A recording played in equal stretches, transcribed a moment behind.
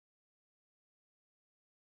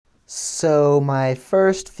So my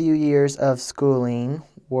first few years of schooling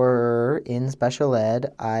were in special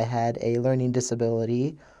ed. I had a learning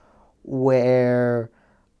disability where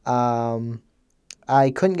um,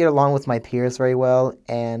 I couldn't get along with my peers very well,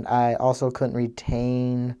 and I also couldn't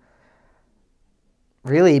retain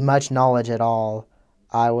really much knowledge at all.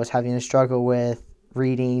 I was having to struggle with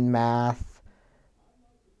reading, math,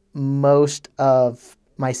 most of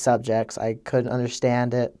my subjects. I couldn't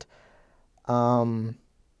understand it. Um,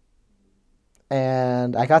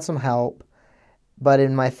 and I got some help. But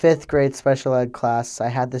in my fifth grade special ed class, I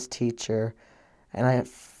had this teacher, and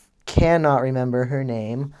cannot remember her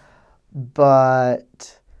name,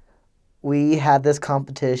 but we had this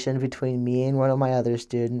competition between me and one of my other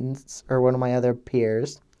students, or one of my other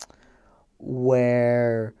peers,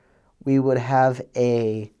 where we would have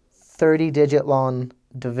a 30-digit long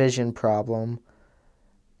division problem,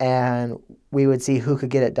 and we would see who could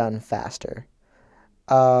get it done faster.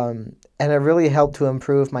 And it really helped to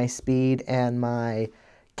improve my speed and my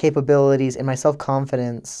capabilities and my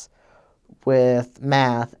self-confidence with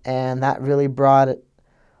math, and that really brought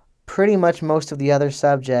pretty much most of the other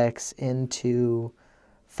subjects into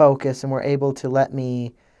focus and were able to let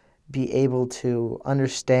me be able to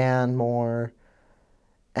understand more.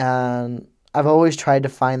 And I've always tried to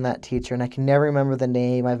find that teacher, and I can never remember the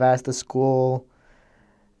name. I've asked the school,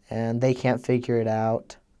 and they can't figure it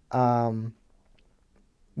out.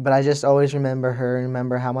 But I just always remember her and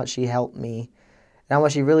remember how much she helped me and how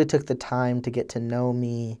much she really took the time to get to know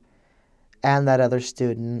me and that other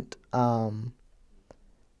student,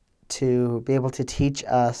 to be able to teach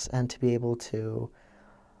us and to be able to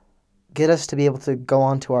get us to be able to go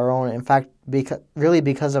on to our own. In fact,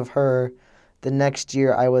 because of her, the next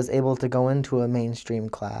year I was able to go into a mainstream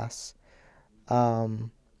class,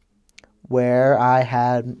 where I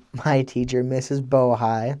had my teacher, Mrs.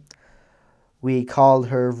 Bohai. We called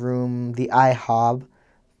her room the IHOB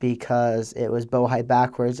because it was Bohai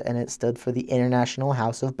backwards and it stood for the International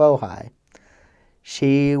House of Bohai.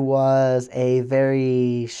 She was a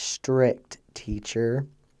very strict teacher,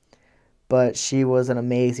 but she was an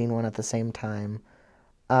amazing one at the same time.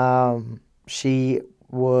 She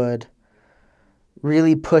would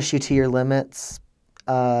really push you to your limits,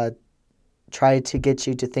 try to get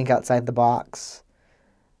you to think outside the box.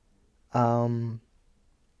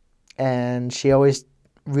 And she always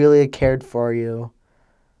really cared for you,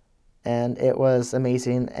 and it was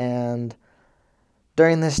amazing. And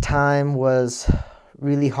during this time was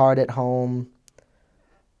really hard at home.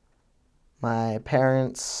 My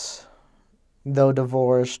parents, though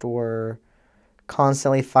divorced, were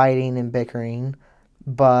constantly fighting and bickering,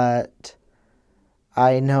 but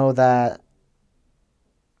I know that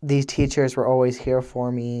these teachers were always here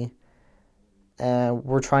for me and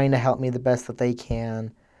were trying to help me the best that they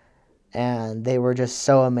can. And they were just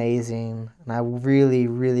so amazing. And I really,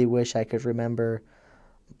 really wish I could remember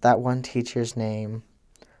that one teacher's name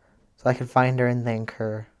so I could find her and thank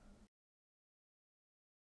her.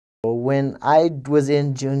 When I was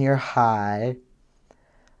in junior high,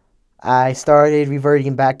 I started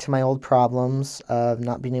reverting back to my old problems of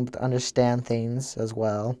not being able to understand things as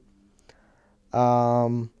well.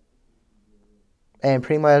 And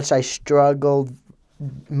pretty much I struggled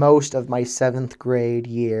most of my 7th grade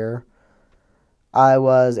year. I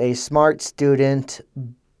was a smart student,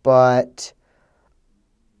 but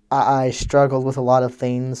I struggled with a lot of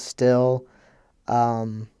things still.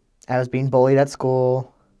 I was being bullied at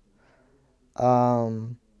school. I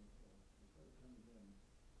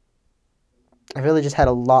really just had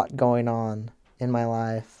a lot going on in my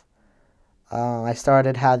life. I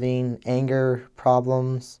started having anger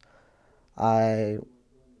problems. I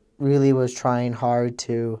really was trying hard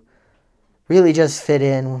to really just fit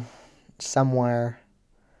in somewhere.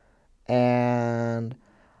 And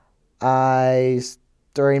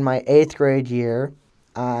during my 8th grade year,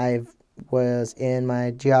 I was in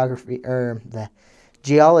my geology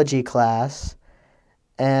class,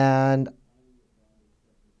 and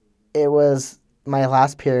it was my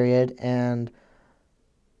last period, and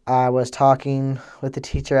I was talking with the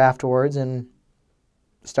teacher afterwards and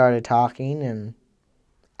started talking, and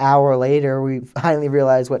hour later we finally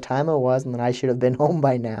realized what time it was and that I should have been home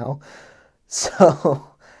by now. So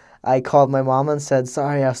I called my mom and said,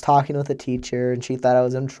 sorry, I was talking with a teacher and she thought I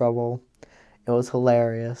was in trouble. It was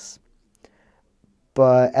hilarious.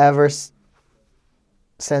 But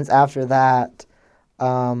since after that,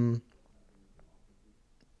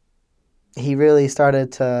 he really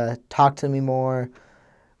started to talk to me more.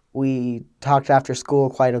 We talked after school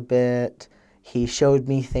quite a bit. He showed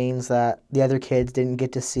me things that the other kids didn't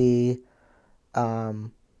get to see.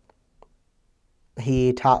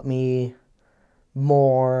 He taught me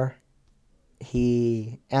more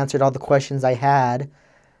He answered all the questions I had,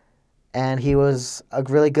 and he was a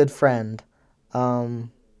really good friend.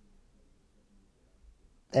 Um,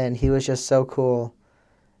 and he was just so cool.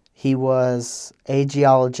 He was a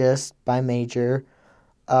geologist by major.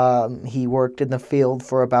 He worked in the field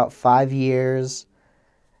for about 5 years,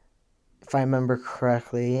 if I remember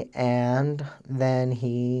correctly, and then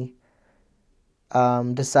he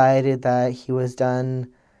decided that he was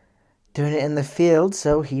done doing it in the field,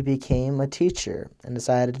 so he became a teacher and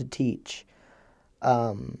decided to teach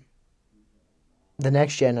um, the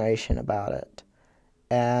next generation about it.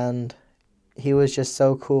 And he was just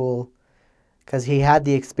so cool because he had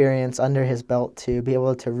the experience under his belt to be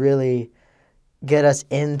able to really get us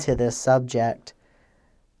into this subject,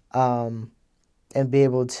 and be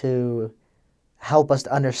able to help us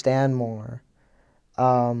to understand more.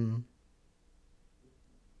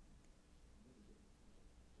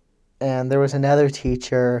 And there was another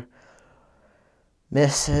teacher,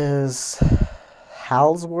 Mrs.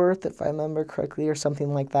 Halsworth, if I remember correctly, or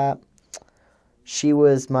something like that. She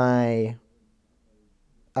was my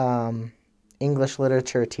English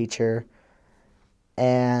literature teacher,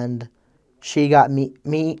 and she got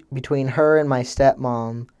me between her and my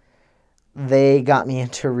stepmom, they got me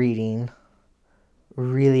into reading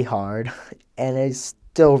really hard, and I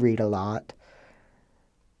still read a lot.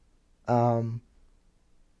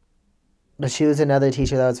 But she was another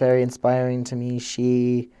teacher that was very inspiring to me.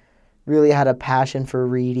 She really had a passion for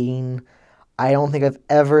reading. I don't think I've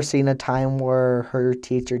ever seen a time where her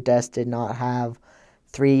teacher desk did not have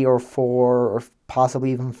 3 or 4 or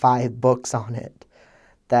possibly even 5 books on it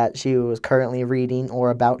that she was currently reading or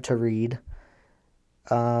about to read.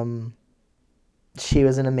 She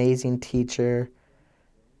was an amazing teacher.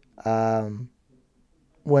 When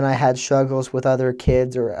I had struggles with other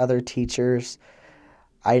kids or other teachers,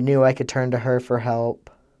 I knew I could turn to her for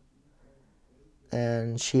help,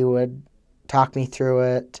 and she would talk me through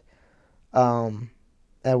it. And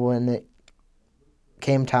when it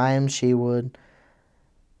came time, she would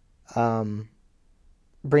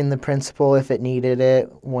bring the principal if it needed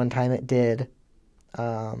it. One time it did.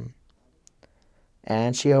 And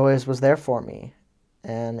she always was there for me.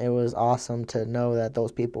 And it was awesome to know that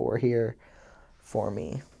those people were here for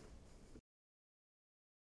me.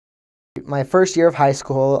 My first year of high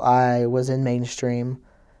school, I was in mainstream,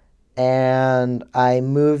 and I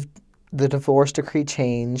moved, the divorce decree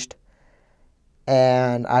changed,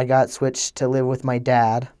 and I got switched to live with my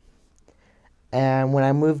dad. And when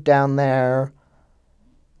I moved down there,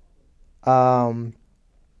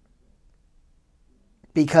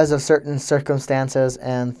 because of certain circumstances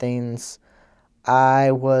and things,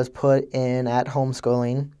 I was put in at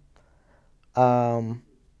homeschooling,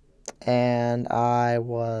 and I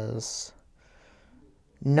was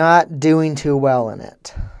not doing too well in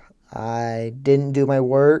it. I didn't do my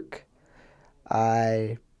work.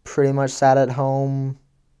 I pretty much sat at home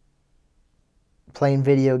playing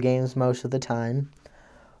video games most of the time.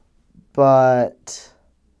 But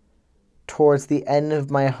towards the end of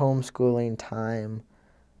my homeschooling time,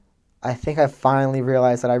 I think I finally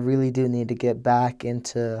realized that I really do need to get back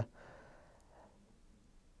into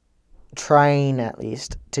trying, at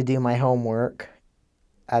least, to do my homework,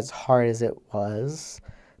 as hard as it was,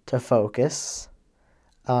 to focus.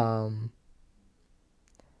 And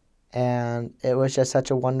it was just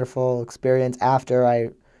such a wonderful experience after I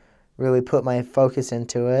really put my focus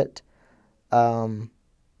into it,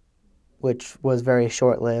 which was very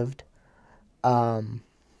short-lived.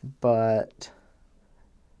 But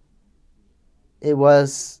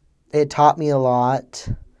it taught me a lot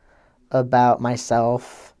about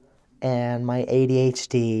myself and my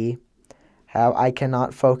ADHD, how I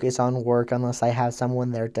cannot focus on work unless I have someone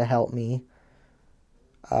there to help me,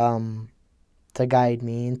 to guide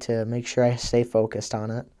me, and to make sure I stay focused on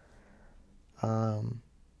it.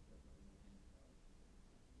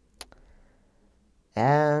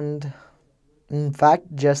 And in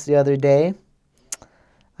fact, just the other day,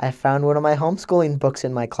 I found one of my homeschooling books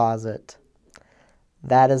in my closet.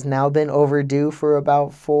 That has now been overdue for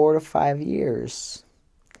about 4 to 5 years.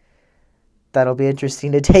 That'll be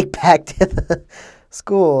interesting to take back to the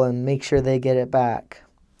school and make sure they get it back.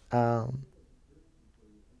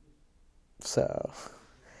 So,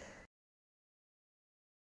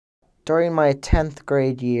 during my 10th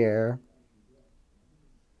grade year,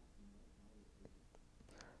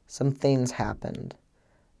 some things happened.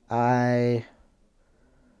 I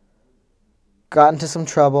got into some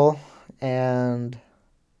trouble, and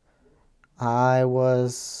I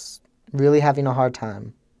was really having a hard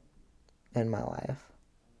time in my life.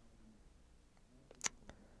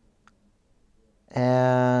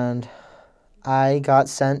 And I got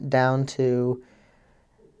sent down to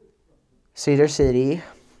Cedar City,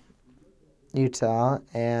 Utah,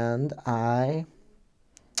 and I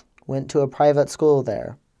went to a private school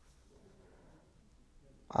there.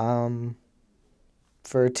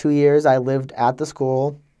 For 2 years, I lived at the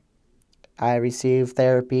school. I received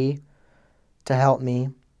therapy to help me,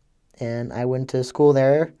 and I went to school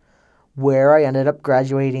there where I ended up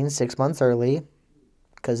graduating 6 months early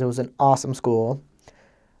because it was an awesome school.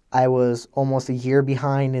 I was almost a year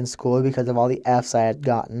behind in school because of all the Fs I had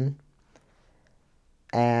gotten.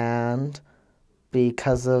 And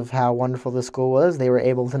because of how wonderful the school was, they were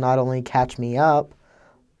able to not only catch me up,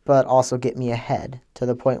 but also get me ahead to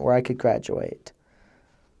the point where I could graduate.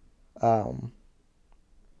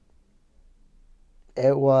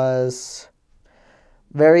 It was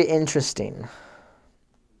very interesting.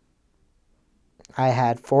 I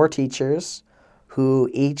had 4 teachers who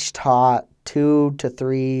each taught 2 to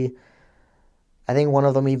 3, I think one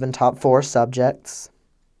of them even taught 4 subjects.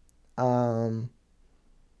 It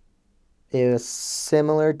was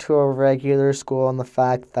similar to a regular school in the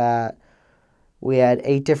fact that we had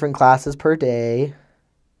 8 different classes per day.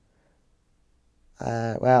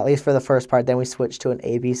 Well, at least for the first part. Then we switched to an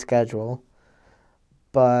A-B schedule.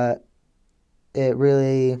 But it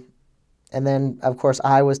really... And then, of course,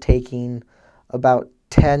 I was taking about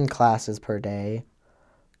 10 classes per day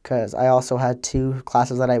because I also had 2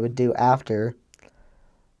 classes that I would do after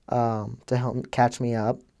to help catch me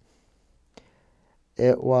up.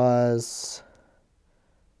 It was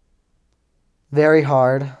very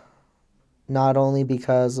hard, not only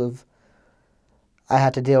because of I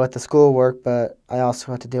had to deal with the schoolwork, but I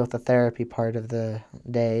also had to deal with the therapy part of the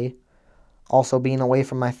day. Also, being away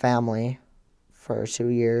from my family for 2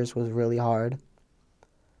 years was really hard.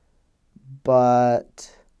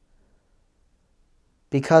 But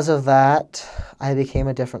because of that, I became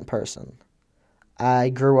a different person. I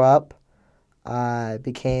grew up, I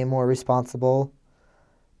became more responsible,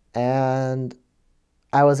 and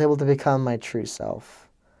I was able to become my true self.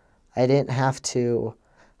 I didn't have to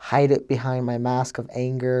hide it behind my mask of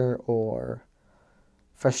anger or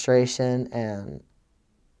frustration and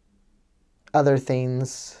other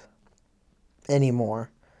things anymore.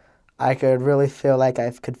 I could really feel like I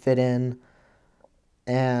could fit in,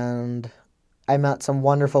 and I met some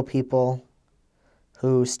wonderful people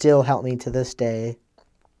who still help me to this day.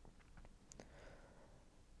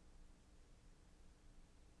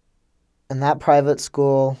 And that private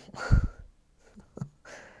school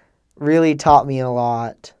really taught me a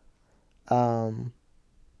lot. I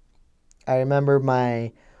remember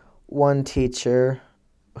my one teacher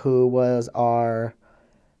who was our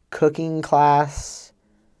cooking class,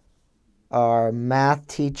 our math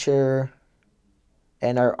teacher,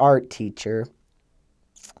 and our art teacher.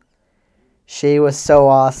 She was so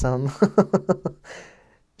awesome.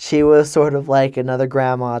 She was sort of like another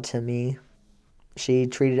grandma to me. She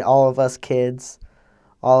treated all of us kids,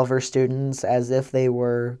 all of her students, as if they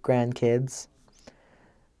were grandkids.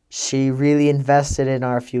 She really invested in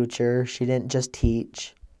our future. She didn't just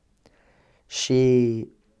teach.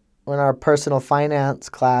 When our personal finance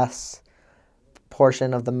class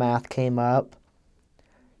portion of the math came up,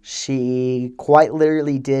 she quite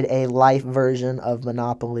literally did a life version of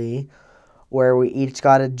Monopoly where we each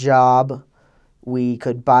got a job. We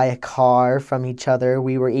could buy a car from each other.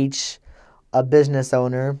 We were each a business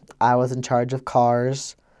owner. I was in charge of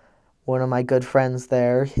cars. One of my good friends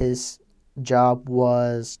there, his job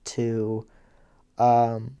was to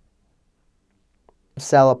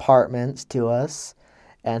sell apartments to us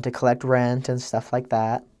and to collect rent and stuff like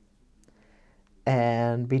that.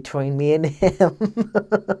 And between me and him,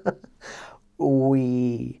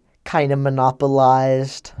 we kind of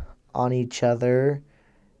monopolized on each other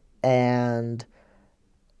and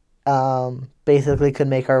basically could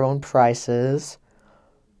make our own prices,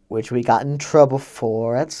 which we got in trouble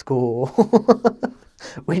for at school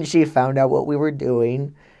when she found out what we were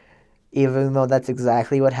doing. Even though that's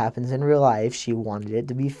exactly what happens in real life, she wanted it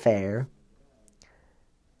to be fair.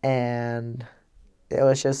 And it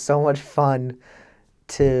was just so much fun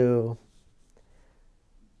to...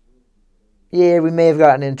 Yeah, we may have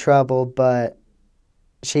gotten in trouble, but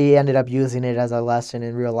she ended up using it as a lesson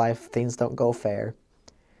in real life. Things don't go fair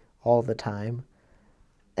all the time.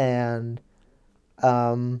 And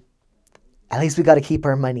at least we got to keep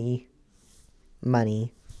our money.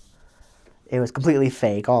 It was completely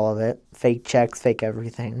fake, all of it. Fake checks, fake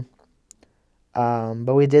everything.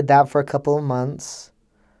 But we did that for a couple of months.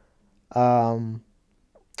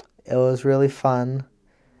 It was really fun.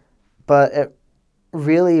 But it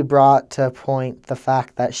really brought to a point the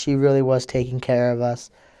fact that she really was taking care of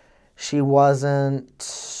us. She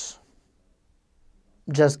wasn't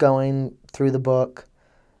just going through the book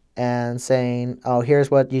and saying, oh,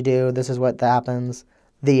 here's what you do, this is what happens,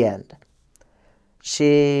 the end.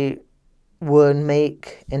 She would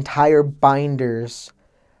make entire binders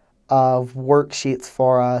of worksheets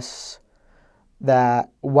for us that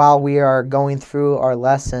while we are going through our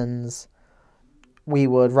lessons, we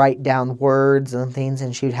would write down words and things,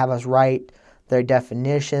 and she would have us write their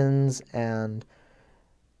definitions and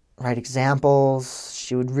write examples.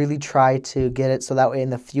 She would really try to get it so that way in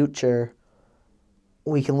the future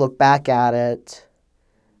we can look back at it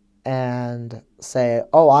and say,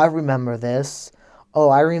 oh, I remember this. Oh,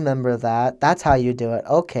 I remember that. That's how you do it.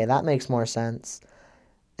 Okay, that makes more sense.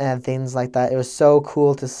 And things like that. It was so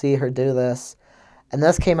cool to see her do this. And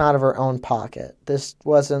this came out of her own pocket. This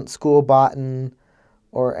wasn't school bought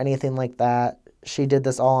or anything like that. She did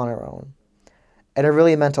this all on her own. And it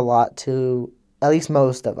really meant a lot to at least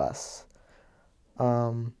most of us.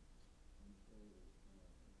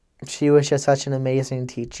 She was just such an amazing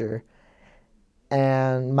teacher.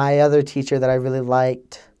 And my other teacher that I really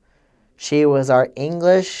liked, she was our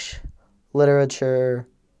English, literature,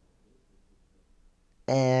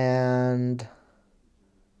 and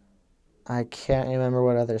I can't remember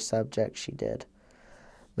what other subject she did.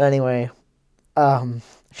 But anyway,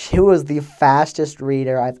 she was the fastest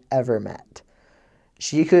reader I've ever met.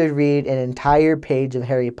 She could read an entire page of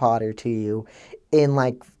Harry Potter to you in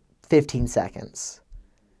like 15 seconds.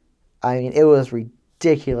 I mean, it was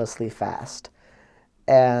ridiculously fast.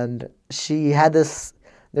 And she had this,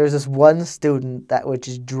 there's this one student that would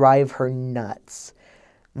just drive her nuts.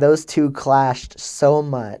 Those two clashed so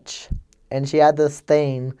much. And she had this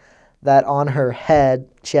thing that on her head,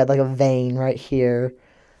 she had like a vein right here.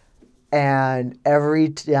 And every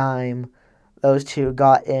time those two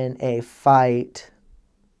got in a fight,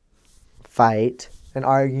 an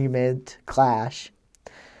argument, clash,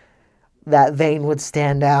 that vein would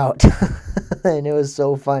stand out. And it was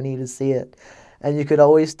so funny to see it. And you could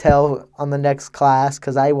always tell on the next class,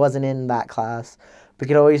 because I wasn't in that class, but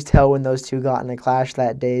you could always tell when those two got in a clash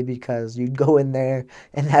that day because you'd go in there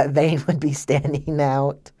and that vein would be standing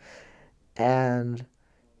out. And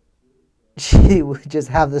she would just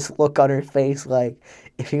have this look on her face like,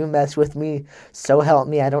 if you mess with me, so help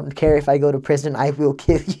me. I don't care if I go to prison, I will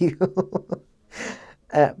kill you.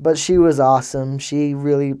 But she was awesome. She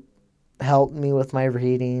really helped me with my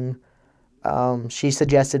reading. She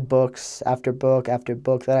suggested books after book after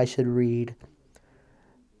book that I should read.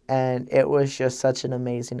 And it was just such an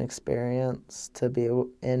amazing experience to be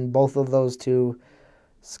in both of those two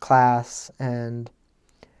class. And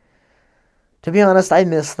to be honest, I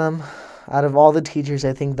miss them. Out of all the teachers,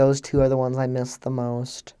 I think those two are the ones I miss the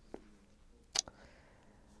most.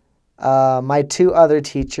 My two other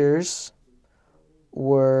teachers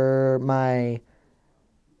were my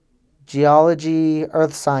geology,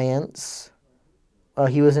 earth science.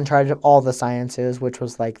 He was in charge of all the sciences, which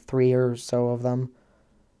was like 3 or so of them.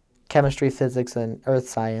 Chemistry, physics, and earth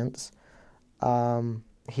science.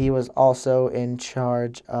 He was also in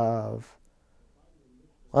charge of...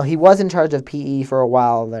 Well, he was in charge of PE for a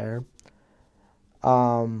while there.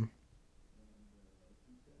 But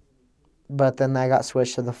then I got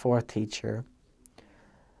switched to the fourth teacher.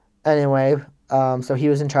 Anyway, so he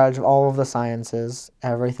was in charge of all of the sciences,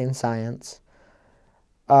 everything science.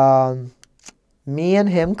 Me and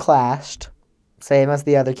him clashed, same as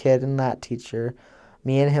the other kid and that teacher.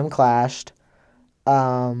 Me and him clashed.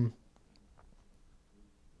 But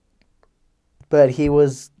he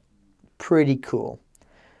was pretty cool.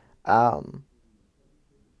 I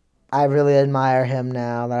really admire him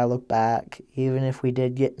now that I look back, even if we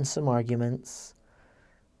did get in some arguments.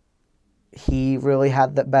 He really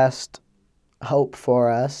had the best hope for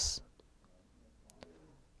us.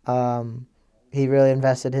 He really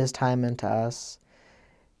invested his time into us.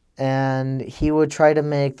 And he would try to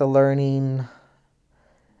make the learning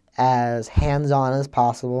as hands-on as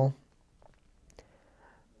possible.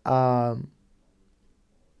 And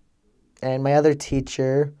my other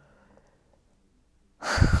teacher,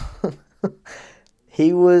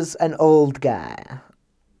 he was an old guy.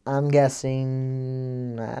 I'm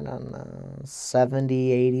guessing, I don't know,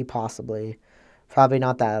 70, 80 possibly. Probably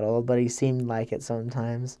not that old, but he seemed like it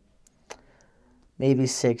sometimes. Maybe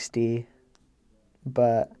 60.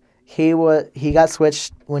 But he got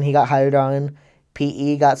switched when he got hired on.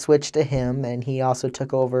 PE got switched to him, and he also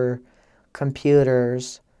took over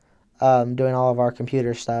computers, doing all of our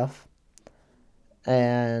computer stuff.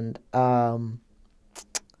 And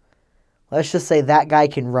let's just say that guy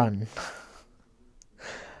can run.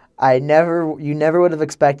 You never would have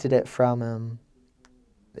expected it from him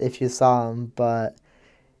if you saw him, but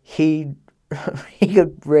he he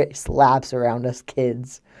could race laps around us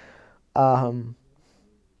kids, um,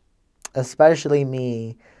 especially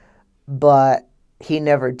me, but he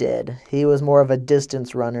never did. He was more of a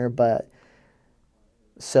distance runner, but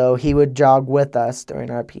so he would jog with us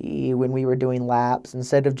during our PE when we were doing laps.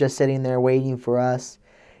 Instead of just sitting there waiting for us,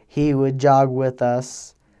 he would jog with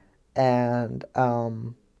us, and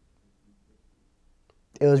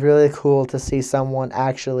it was really cool to see someone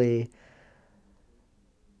actually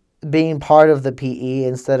being part of the PE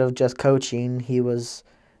instead of just coaching. He was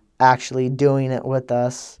actually doing it with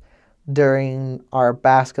us. During our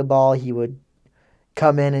basketball, he would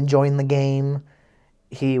come in and join the game.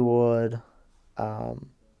 He would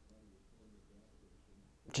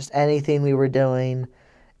just anything we were doing,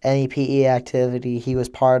 any PE activity, he was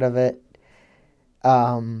part of it.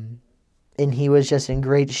 And he was just in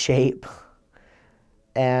great shape.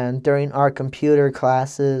 And during our computer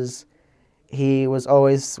classes, he was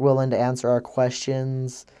always willing to answer our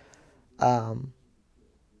questions. And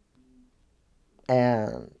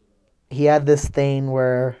he had this thing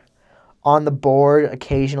where on the board,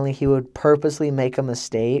 occasionally he would purposely make a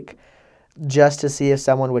mistake just to see if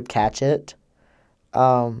someone would catch it.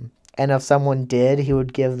 And if someone did, he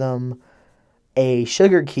would give them a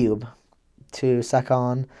sugar cube to suck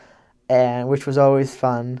on, and which was always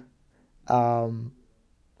fun.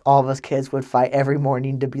 All of us kids would fight every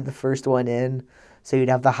morning to be the first one in, so you'd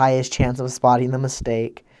have the highest chance of spotting the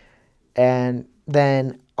mistake. And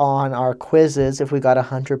then on our quizzes, if we got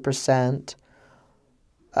 100%,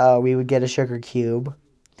 we would get a sugar cube.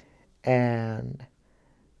 And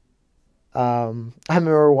I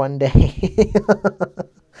remember one day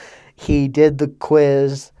he did the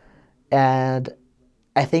quiz, and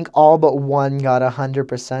I think all but one got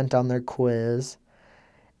 100% on their quiz.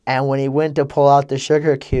 And when he went to pull out the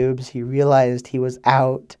sugar cubes, he realized he was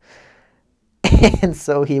out. And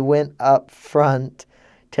so he went up front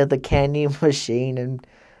to the candy machine and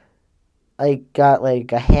got a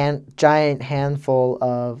giant handful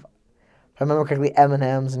of, if I remember correctly,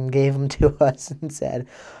 M&Ms, and gave them to us and said,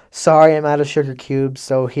 "Sorry, I'm out of sugar cubes,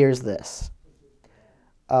 so here's this."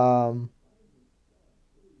 It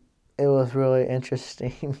was really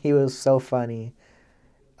interesting. He was so funny.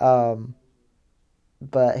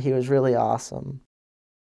 But he was really awesome.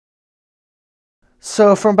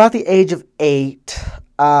 So from about the age of 8,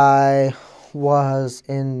 I was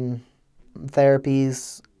in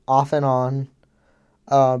therapies off and on,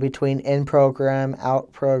 between in-program,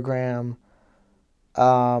 out-program,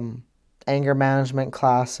 anger management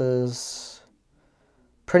classes,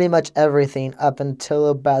 pretty much everything up until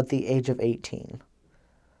about the age of 18.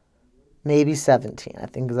 Maybe 17, I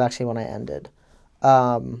think is actually when I ended.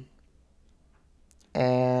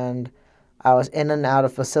 And I was in and out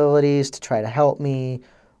of facilities to try to help me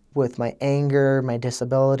with my anger, my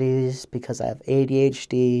disabilities, because I have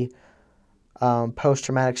ADHD,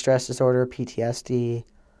 post-traumatic stress disorder, PTSD,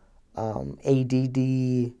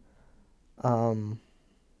 ADD,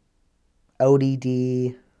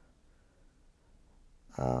 ODD,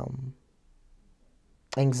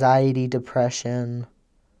 anxiety, depression.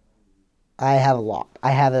 I have a lot.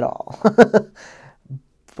 I have it all.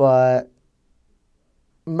 But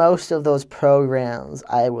most of those programs,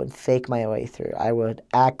 I would fake my way through. I would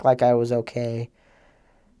act like I was okay,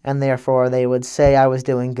 and therefore they would say I was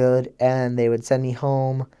doing good, and they would send me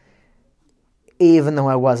home even though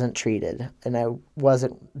I wasn't treated, and I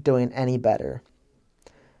wasn't doing any better.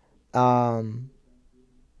 But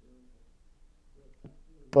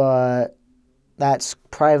that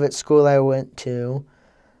private school I went to,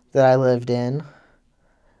 that I lived in,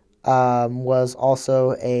 was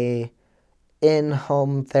also a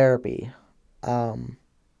in-home therapy,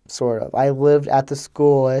 sort of. I lived at the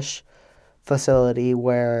schoolish facility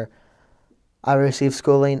where I received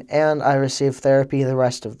schooling and I received therapy the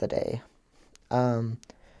rest of the day.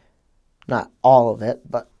 Not all of it,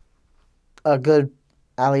 but a good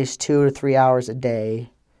at least 2 to 3 hours a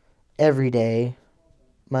day, every day,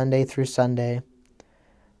 Monday through Sunday.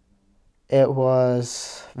 It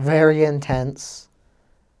was very intense.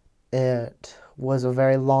 It was a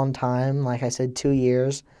very long time, like I said, 2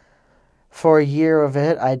 years. For a year of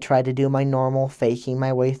it, I tried to do my normal, faking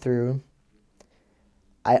my way through.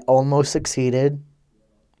 I almost succeeded,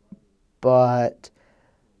 but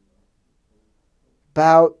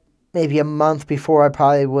about maybe a month before I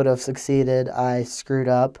probably would have succeeded, I screwed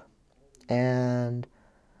up, and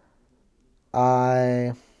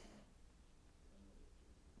I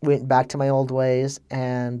went back to my old ways,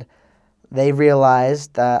 and they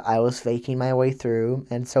realized that I was faking my way through,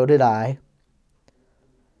 and so did I.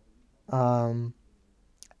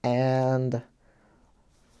 And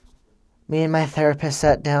me and my therapist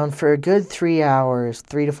sat down for a good 3 hours,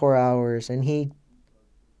 3 to 4 hours, and he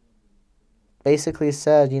basically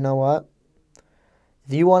said, you know what?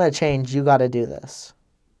 If you want to change, you got to do this.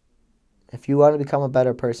 If you want to become a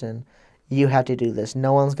better person, you have to do this.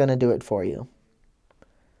 No one's going to do it for you.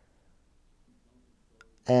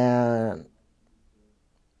 And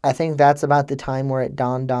I think that's about the time where it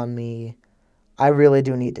dawned on me, I really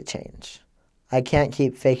do need to change. I can't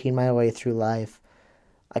keep faking my way through life.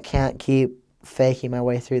 I can't keep faking my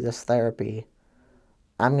way through this therapy.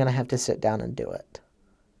 I'm going to have to sit down and do it.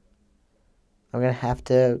 I'm going to have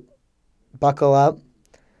to buckle up,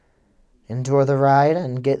 endure the ride,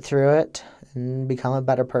 and get through it and become a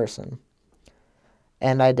better person.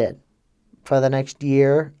 And I did. For the next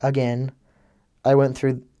year, again, I went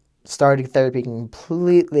through starting therapy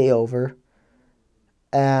completely over,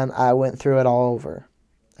 and I went through it all over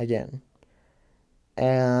again.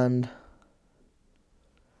 And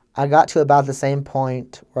I got to about the same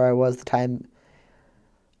point where I was the time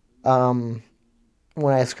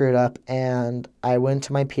when I screwed up, and I went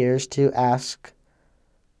to my peers to ask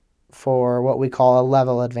for what we call a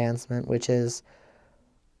level advancement, which is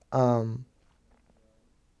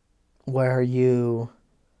where you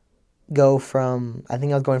go from, I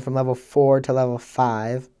think I was going from level 4 to level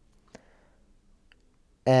 5,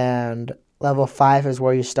 and level 5 is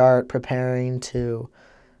where you start preparing to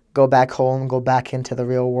go back home, go back into the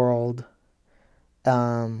real world.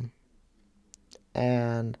 And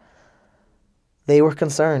they were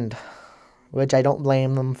concerned, which I don't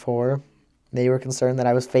blame them for. They were concerned that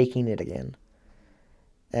I was faking it again.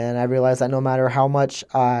 And I realized that no matter how much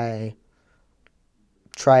I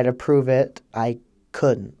tried to prove it, I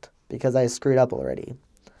couldn't, because I screwed up already.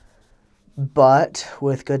 But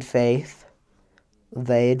with good faith,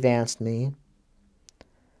 they advanced me,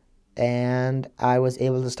 and I was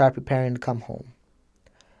able to start preparing to come home.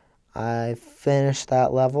 I finished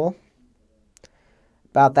that level.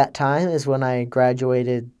 About that time is when I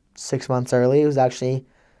graduated 6 months early. It was actually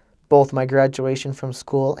both my graduation from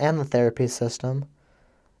school and the therapy system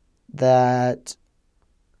that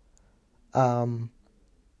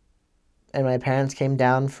and my parents came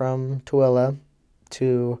down from Tooele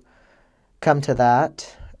to come to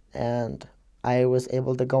that, and I was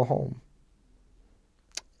able to go home.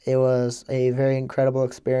 It was a very incredible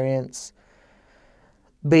experience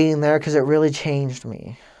being there because it really changed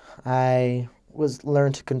me. I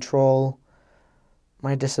learned to control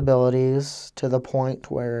my disabilities to the point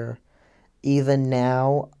where even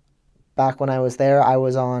now, back when I was there, I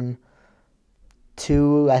was on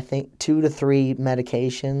 2 to 3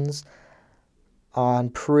 medications on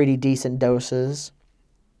pretty decent doses.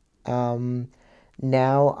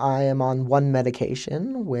 Now I am on 1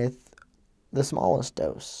 medication with the smallest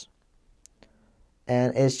dose.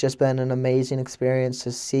 And it's just been an amazing experience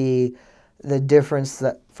to see the difference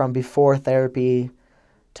that from before therapy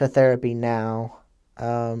to therapy now.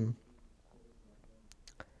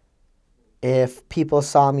 If people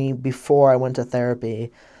saw me before I went to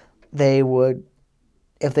therapy, if they were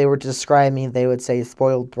to describe me, they would say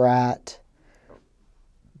spoiled brat,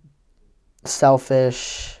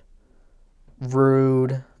 selfish,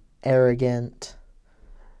 rude, arrogant,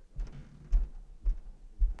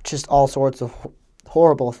 just all sorts of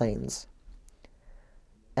horrible things.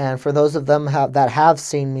 And for those of them that have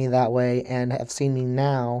seen me that way and have seen me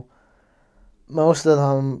now, most of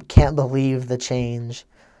them can't believe the change.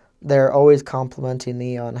 They're always complimenting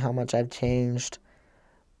me on how much I've changed.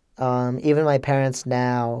 Even my parents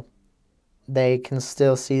now, they can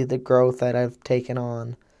still see the growth that I've taken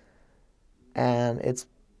on. And it's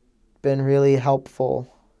been really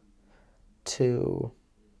helpful to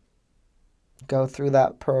go through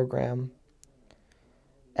that program.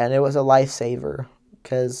 And it was a lifesaver,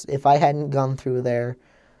 because if I hadn't gone through there,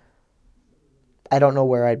 I don't know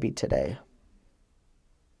where I'd be today.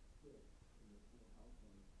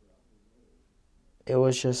 It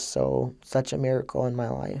was just such a miracle in my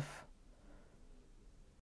life.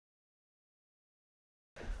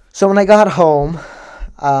 So when I got home,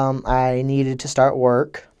 I needed to start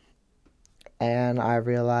work, and I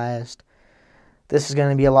realized this is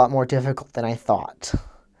going to be a lot more difficult than I thought.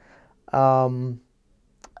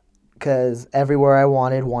 Because everywhere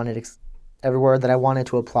that I wanted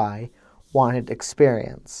to apply, wanted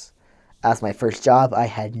experience. As my first job, I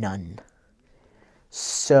had none.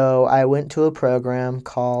 So I went to a program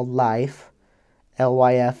called Life,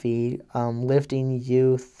 Lyfe, Lifting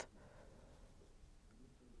Youth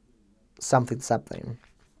something.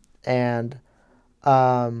 And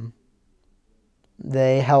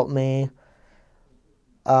they helped me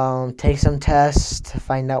take some tests to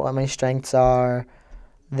find out what my strengths are.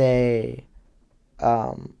 They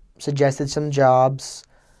suggested some jobs,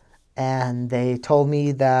 and they told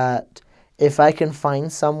me that if I can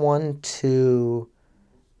find someone to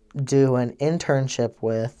do an internship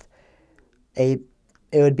with, it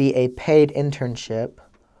would be a paid internship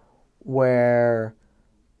where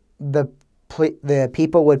the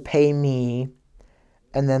people would pay me,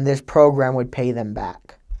 and then this program would pay them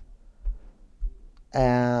back.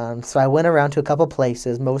 And so I went around to a couple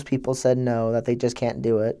places. Most people said no, that they just can't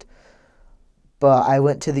do it. But I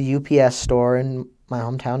went to the UPS store in my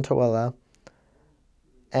hometown, Tooele,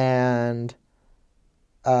 and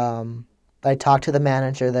I talked to the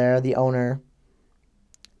manager there, the owner,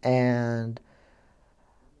 and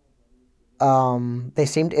they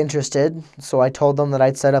seemed interested. So I told them that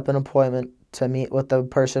I'd set up an appointment to meet with the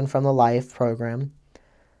person from the Life program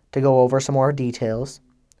to go over some more details.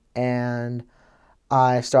 And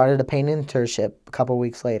I started a paid internship a couple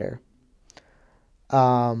weeks later.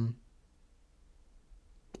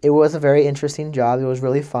 It was a very interesting job. It was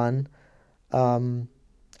really fun. I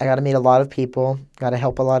got to meet a lot of people. Got to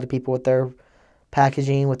help a lot of people with their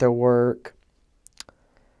packaging, with their work.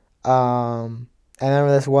 I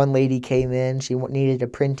remember this one lady came in. She needed a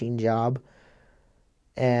printing job.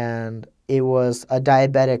 And it was a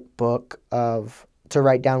diabetic book to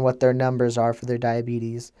write down what their numbers are for their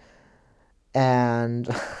diabetes. And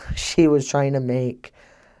she was trying to make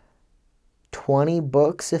 20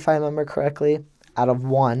 books, if I remember correctly, out of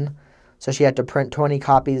one. So she had to print 20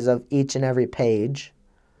 copies of each and every page.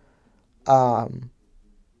 Because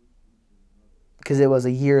it was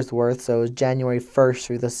a year's worth, so it was January 1st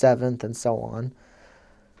through the 7th and so on.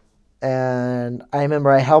 And I remember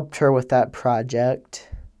I helped her with that project.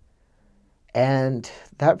 And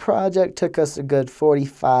that project took us a good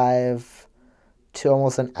 45 to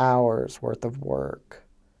almost an hour's worth of work.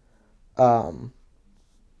 But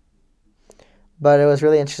it was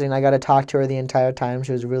really interesting. I got to talk to her the entire time.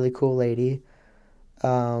 She was a really cool lady.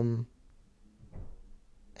 And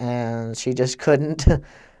she just couldn't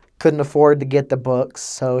afford to get the books,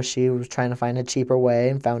 so she was trying to find a cheaper way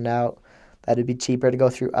and found out that it'd be cheaper to go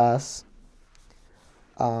through us.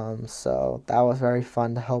 So that was very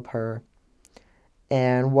fun to help her.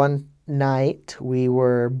 And one night we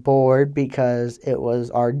were bored because it was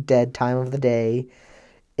our dead time of the day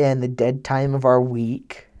and the dead time of our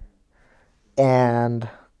week. And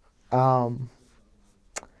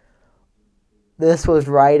this was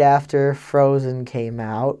right after Frozen came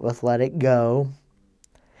out with Let It Go.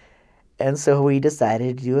 And so we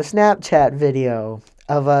decided to do a Snapchat video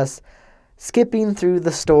of us skipping through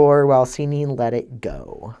the store while singing Let It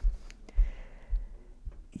Go.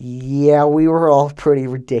 Yeah, we were all pretty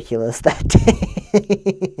ridiculous that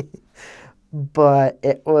day. But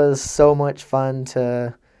it was so much fun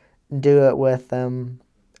to do it with them.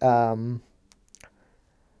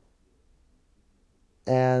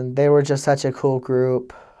 And they were just such a cool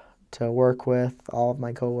group to work with, all of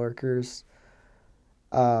my coworkers.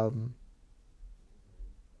 It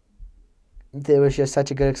was just such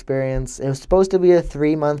a good experience. It was supposed to be a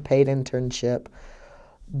 3-month paid internship,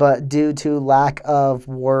 but due to lack of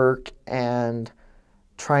work and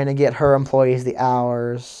trying to get her employees the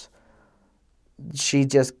hours, she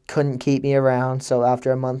just couldn't keep me around. So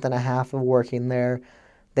after a month and a half of working there,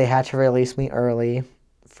 they had to release me early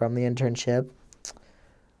from the internship.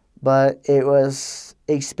 But it was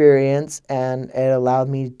experience, and it allowed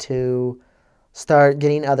me to start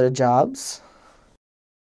getting other jobs.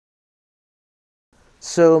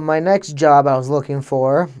 So my next job I was looking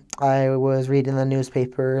for, I was reading the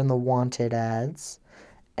newspaper and the wanted ads,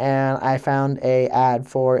 and I found a ad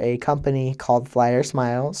for a company called Flyer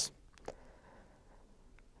Smiles.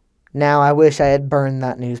 Now I wish I had burned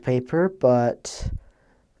that newspaper, but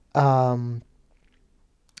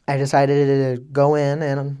I decided to go in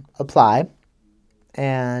and apply,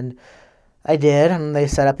 and I did, and they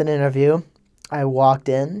set up an interview. I walked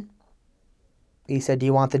in. He said, "Do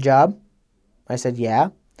you want the job?" I said, "Yeah."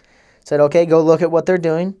 He said, "Okay, go look at what they're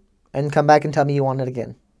doing and come back and tell me you want it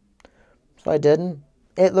again." So I did, and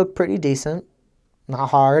it looked pretty decent, not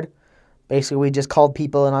hard. Basically, we just called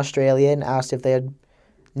people in Australia and asked if they had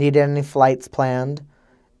needed any flights planned,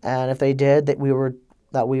 and if they did, that we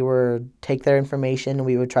would take their information and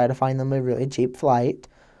we would try to find them a really cheap flight.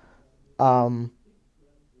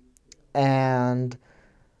 And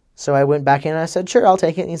so I went back in and I said, "Sure, I'll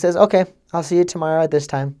take it." And he says, "Okay, I'll see you tomorrow at this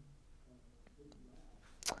time."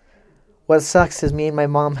 What sucks is me and my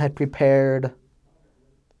mom had prepared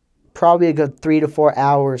probably a good 3 to 4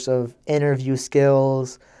 hours of interview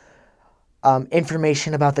skills,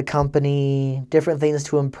 information about the company, different things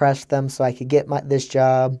to impress them so I could get this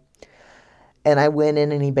job. And I went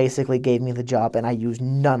in and he basically gave me the job and I used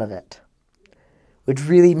none of it. which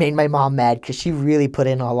really made my mom mad because she really put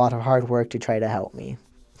in a lot of hard work to try to help me.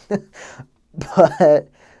 But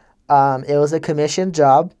it was a commission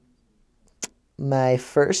job. My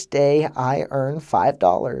first day, I earned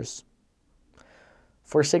 $5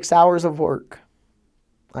 for 6 hours of work.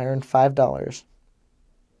 I earned $5.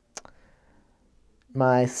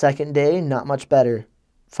 My second day, not much better.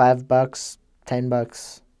 $5,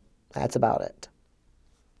 $10. That's about it.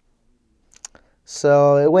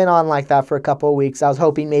 So it went on like that for a couple of weeks. I was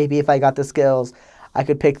hoping maybe if I got the skills, I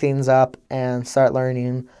could pick things up and start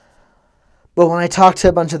learning. But when I talked to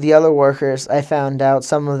a bunch of the other workers, I found out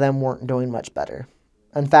some of them weren't doing much better.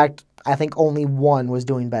 In fact, I think only one was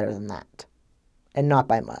doing better than that, and not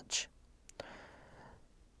by much.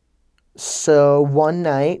 So one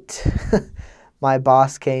night, my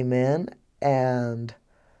boss came in, and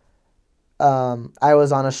I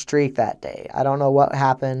was on a streak that day. I don't know what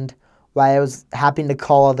happened, why I was happening to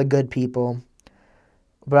call all the good people,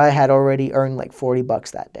 but I had already earned like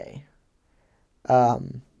 $40 that day.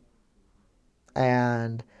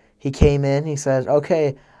 And he came in, he said,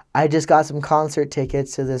 okay, I just got some concert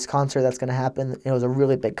tickets to this concert that's going to happen. It was a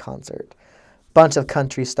really big concert. Bunch of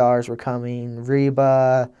country stars were coming.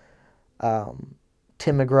 Reba,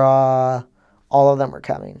 Tim McGraw, all of them were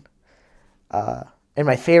coming. And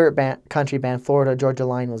my favorite country band, Florida Georgia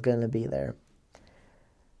Line, was going to be there.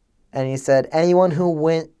 And he said, anyone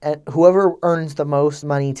whoever earns the most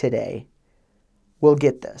money today will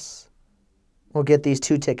get this. We'll get these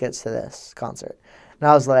 2 tickets to this concert. And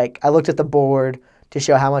I was like, I looked at the board to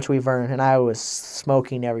show how much we've earned, and I was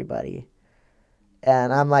smoking everybody.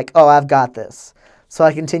 And I'm like, oh, I've got this. So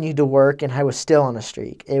I continued to work, and I was still on a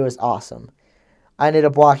streak. It was awesome. I ended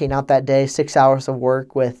up walking out that day, 6 hours of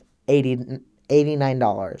work with $89,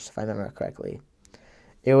 if I remember correctly.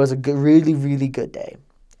 It was a good, really, really good day.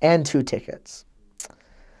 And 2 tickets.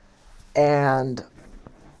 And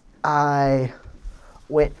I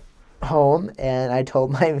went home and I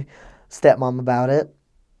told my stepmom about it,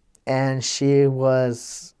 and she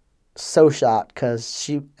was so shocked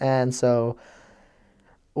so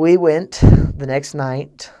we went the next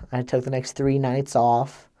night. I took the next 3 nights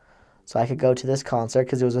off so I could go to this concert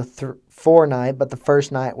because it was a 4-night, but the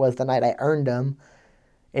first night was the night I earned them,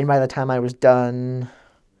 and by the time I was done,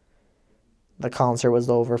 the concert was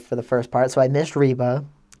over for the first part, so I missed Reba.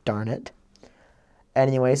 Darn it.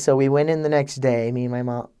 Anyway, so we went in the next day. Me and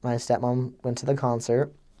my stepmom went to the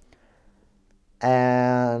concert.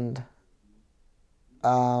 And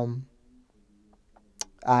I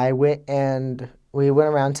went and we went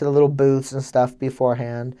around to the little booths and stuff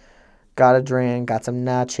beforehand. Got a drink, got some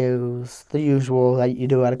nachos, the usual that you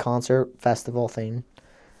do at a concert festival thing.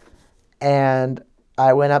 And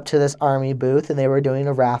I went up to this Army booth, and they were doing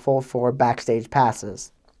a raffle for backstage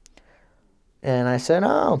passes. And I said,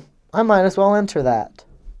 oh, I might as well enter that.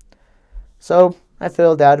 So I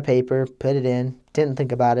filled out a paper, put it in, didn't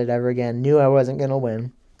think about it ever again, knew I wasn't going to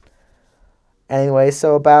win. Anyway,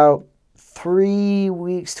 so about 3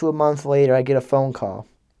 weeks to a month later, I get a phone call.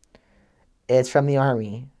 It's from the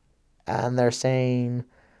Army, and they're saying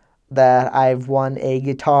that I've won a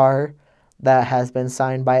guitar that has been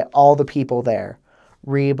signed by all the people there.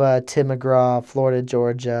 Reba, Tim McGraw, Florida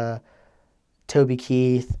Georgia, Toby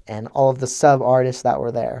Keith, and all of the sub-artists that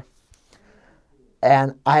were there.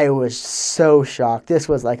 And I was so shocked. This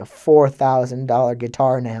was like a $4,000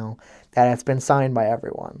 guitar now that has been signed by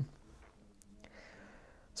everyone.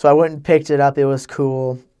 So I went and picked it up. It was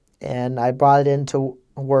cool. And I brought it into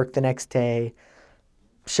work the next day,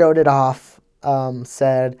 showed it off,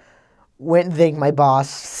 went and thanked my boss,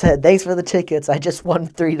 said, thanks for the tickets. I just won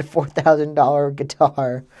 $3,000 to $4,000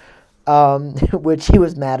 guitar, which he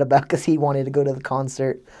was mad about because he wanted to go to the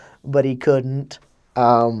concert, but he couldn't.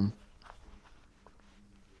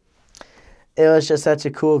 It was just such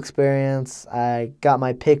a cool experience. I got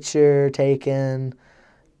my picture taken,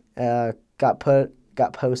 got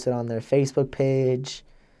posted on their Facebook page.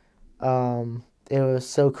 It was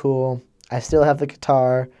so cool. I still have the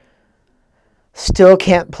guitar. Still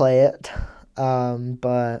can't play it,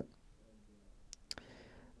 but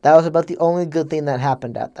that was about the only good thing that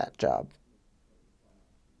happened at that job.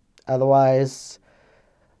 Otherwise,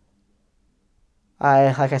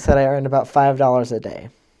 like I said, I earned about $5 a day.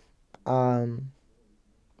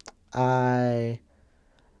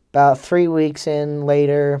 About 3 weeks in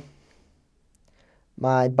later,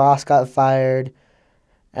 my boss got fired,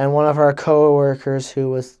 and one of our coworkers, who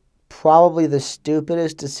was probably the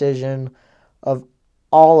stupidest decision of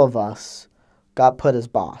all of us, got put as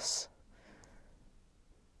boss.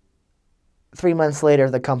 3 months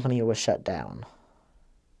later, the company was shut down.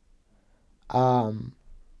 Or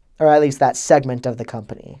at least that segment of the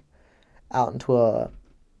company. out into a,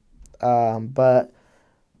 but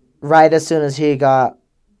right as soon as he got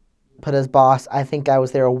put as boss, I think I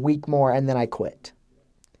was there a week more and then I quit.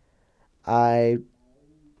 I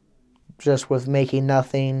just was making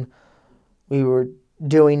nothing. We were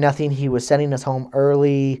doing nothing. He was sending us home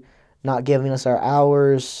early, not giving us our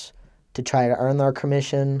hours to try to earn our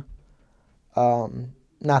commission.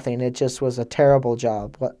 Nothing. It just was a terrible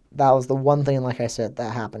job. But that was the one thing, like I said,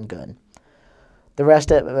 that happened good. The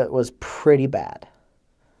rest of it was pretty bad.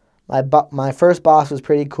 My first boss was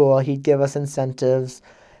pretty cool. He'd give us incentives.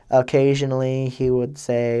 Occasionally, he would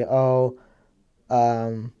say, "Oh,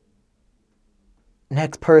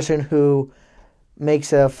 next person who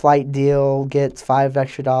makes a flight deal gets $5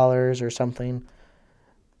 extra or something,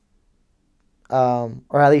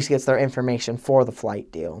 or at least gets their information for the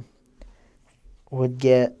flight deal. Would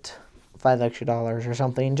get $5 extra or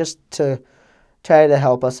something, just to try to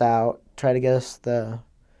help us out, try to get us the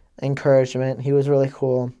encouragement. He was really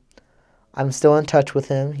cool. I'm still in touch with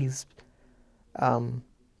him. He's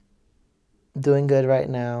doing good right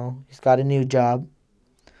now. He's got a new job.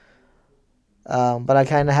 But I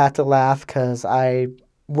kind of had to laugh because I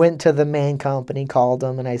went to the main company, called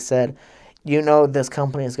him, and I said, this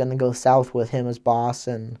company is going to go south with him as boss.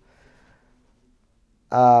 And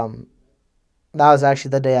that was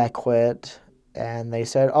actually the day I quit. And they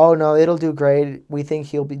said, "Oh, no, it'll do great. We think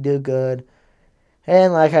he'll do good."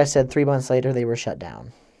 And like I said, 3 months later, they were shut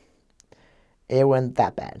down. It went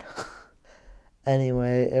that bad.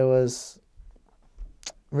 Anyway, it was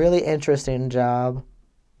really interesting job.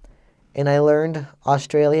 And I learned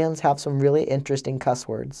Australians have some really interesting cuss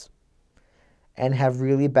words and have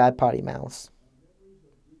really bad potty mouths.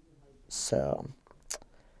 So,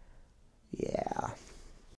 yeah.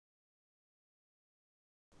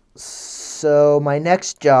 So my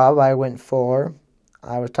next job I went for,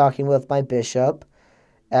 I was talking with my bishop,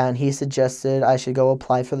 and he suggested I should go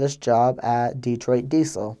apply for this job at Detroit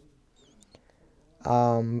Diesel.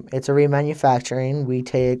 It's a remanufacturing. We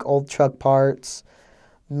take old truck parts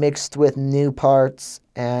mixed with new parts,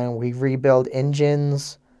 and we rebuild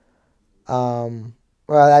engines. Well,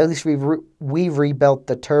 at least we rebuilt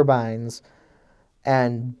the turbines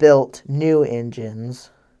and built new engines.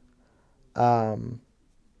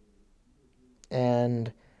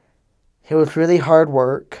 And it was really hard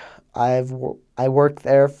work. I worked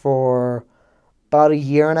there for about a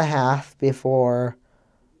year and a half before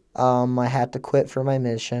I had to quit for my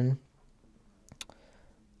mission.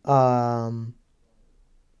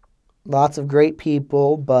 Lots of great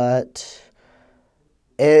people, but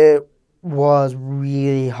it was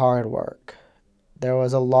really hard work. There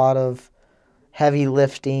was a lot of heavy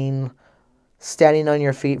lifting, standing on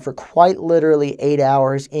your feet for quite literally 8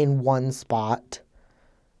 hours in one spot.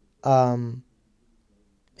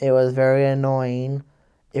 It was very annoying.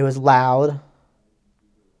 It was loud.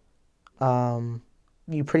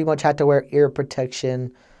 You pretty much had to wear ear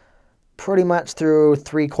protection pretty much through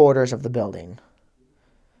 3/4 of the building.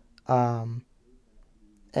 And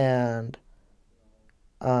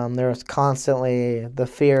there was constantly the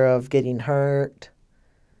fear of getting hurt.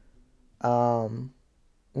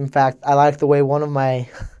 In fact, I like the way one of my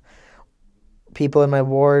people in my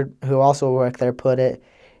ward who also worked there put it.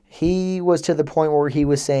 He was to the point where he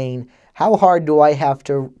was saying, "How hard do I have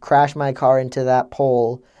to crash my car into that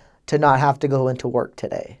pole to not have to go into work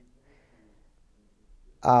today?"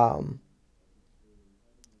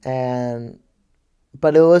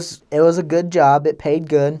 But it was a good job. It paid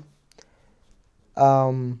good.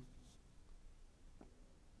 In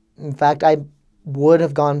fact, I would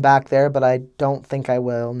have gone back there, but I don't think I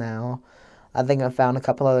will now. I think I found a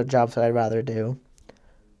couple other jobs that I'd rather do.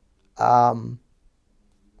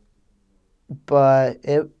 But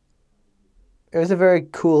it was a very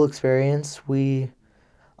cool experience.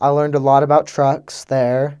 I learned a lot about trucks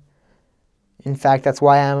there. In fact, that's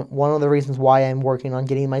why one of the reasons why I'm working on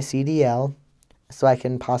getting my CDL, so I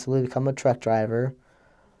can possibly become a truck driver.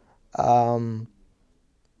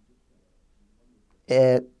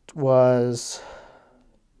 It was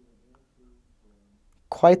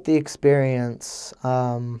quite the experience.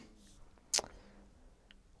 One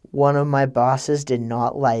of my bosses did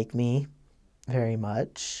not like me very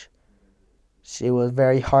much. She was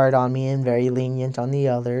very hard on me and very lenient on the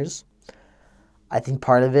others. I think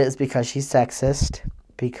part of it is because she's sexist,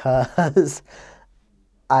 because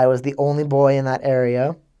I was the only boy in that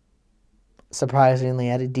area, surprisingly,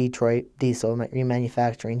 at a Detroit diesel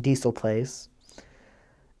remanufacturing diesel place.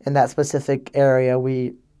 In that specific area,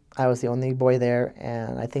 I was the only boy there,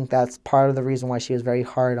 and I think that's part of the reason why she was very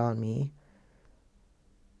hard on me.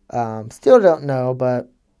 Still don't know, but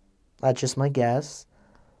that's just my guess.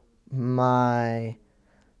 My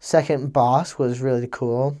Second boss was really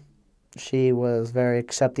cool. She was very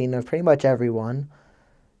accepting of pretty much everyone.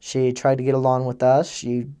 She tried to get along with us.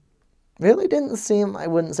 She really didn't seem, I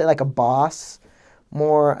wouldn't say like a boss,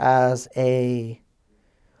 more as she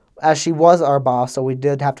was our boss, so we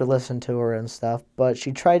did have to listen to her and stuff, but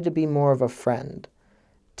she tried to be more of a friend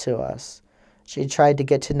to us. She tried to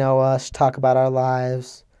get to know us, talk about our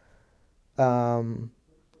lives, um,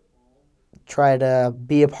 try to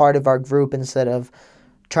be a part of our group instead of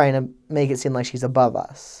trying to make it seem like she's above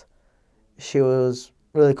us. She was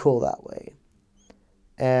really cool that way.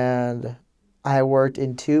 And I worked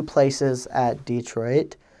in 2 places at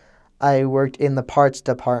Detroit. I worked in the parts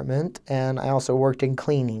department, and I also worked in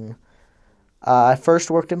cleaning. I first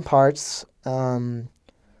worked in parts, so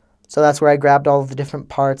that's where I grabbed all of the different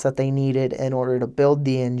parts that they needed in order to build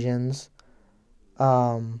the engines.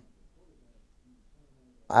 I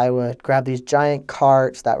would grab these giant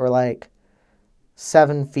carts that were like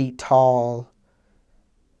 7 feet tall,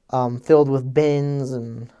 filled with bins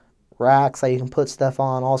and racks that you can put stuff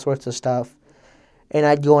on, all sorts of stuff. And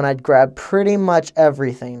I'd go and I'd grab pretty much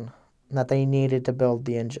everything that they needed to build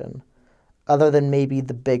the engine, other than maybe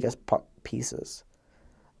the biggest pieces.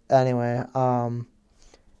 Anyway,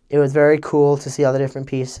 it was very cool to see all the different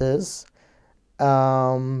pieces.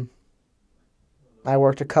 I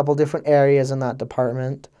worked a couple different areas in that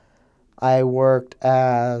department. I worked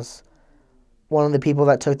as one of the people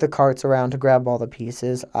that took the carts around to grab all the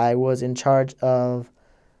pieces. I was in charge of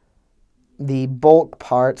the bulk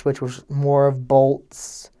parts, which was more of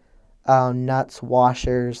bolts, nuts,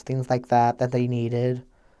 washers, things like that they needed,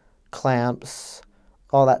 clamps,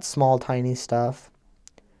 all that small, tiny stuff.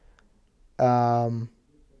 And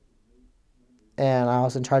I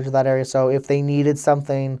was in charge of that area. So if they needed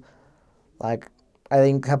something, like I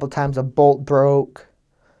think a couple times a bolt broke,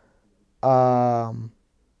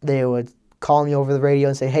 they would call me over the radio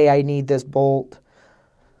and say, hey, I need this bolt.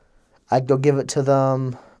 I'd go give it to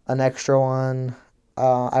them, an extra one.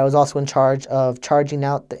 I was also in charge of charging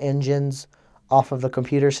out the engines off of the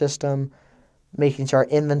computer system, making sure our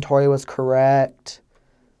inventory was correct,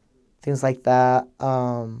 things like that.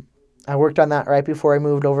 I worked on that right before I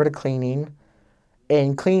moved over to cleaning.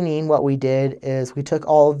 In cleaning, what we did is we took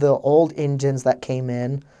all of the old engines that came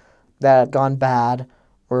in that had gone bad,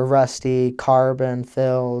 were rusty,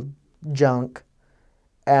 carbon-filled, junk,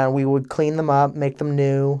 and we would clean them up, make them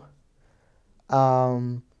new,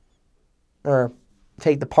 or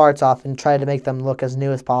take the parts off and try to make them look as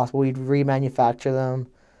new as possible. We'd remanufacture them.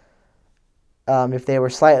 If they were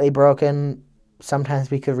slightly broken, sometimes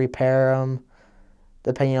we could repair them,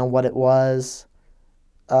 depending on what it was.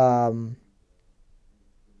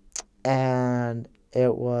 And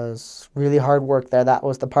it was really hard work there. That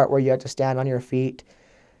was the part where you had to stand on your feet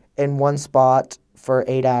in one spot for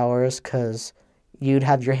 8 hours because you'd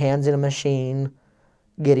have your hands in a machine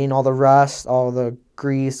getting all the rust, all the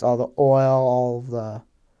grease, all the oil, all the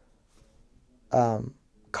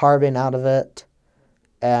carbon out of it,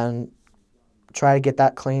 and try to get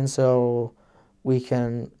that clean so we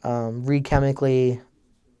can re-chemically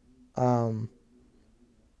cover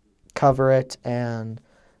it and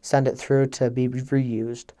send it through to be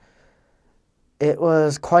reused. It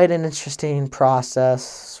was quite an interesting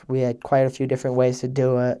process. We had quite a few different ways to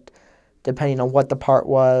do it, depending on what the part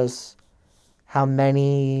was, how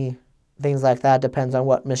many, things like that. Depends on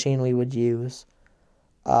what machine we would use.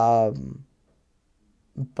 But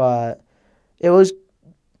it was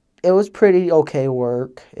pretty okay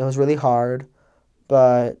work. It was really hard,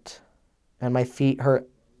 and my feet hurt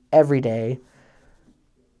every day.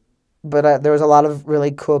 But there was a lot of really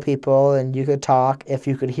cool people, and you could talk if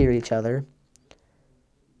you could hear each other.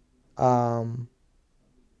 And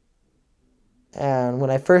when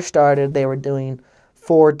I first started, they were doing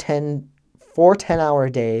 4 10-hour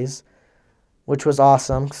days, which was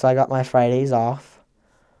awesome because I got my Fridays off.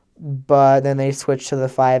 But then they switched to the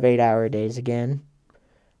 5 8-hour days again,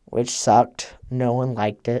 which sucked. No one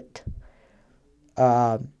liked it.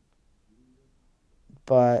 But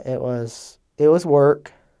it was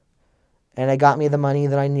work, and it got me the money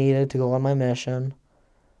that I needed to go on my mission.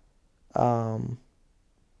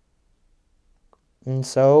 And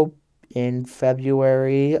so in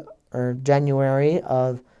February or January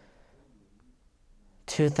of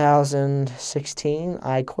 2016,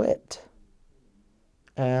 I quit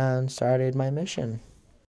and started my mission.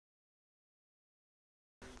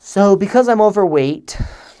 So because I'm overweight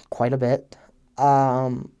quite a bit,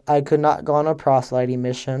 I could not go on a proselyting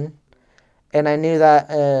mission, and I knew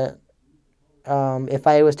that if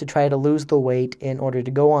I was to try to lose the weight in order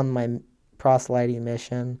to go on my proselyting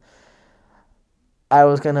mission, I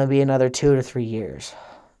was going to be another 2 to 3 years.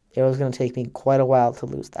 it was going to take me quite a while to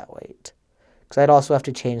lose that weight. Because I'd also have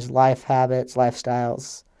to change life habits,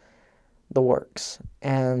 lifestyles, the works.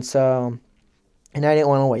 And I didn't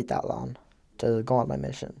want to wait that long to go on my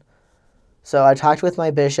mission. So I talked with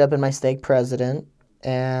my bishop and my stake president,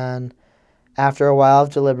 and after a while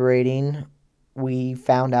of deliberating, we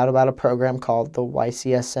found out about a program called the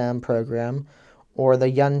YCSM program, or the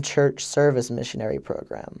Young Church Service Missionary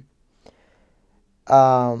Program.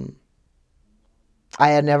 I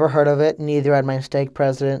had never heard of it. Neither had my stake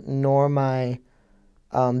president nor my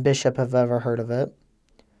bishop have ever heard of it.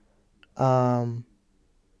 Or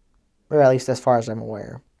at least as far as I'm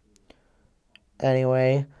aware.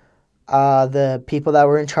 Anyway, the people that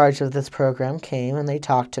were in charge of this program came and they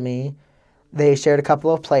talked to me. They shared a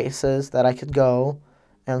couple of places that I could go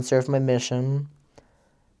and serve my mission.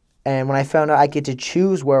 And when I found out I get to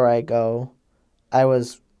choose where I go, I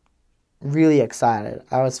was really excited.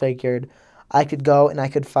 I was figured I could go and I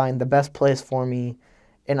could find the best place for me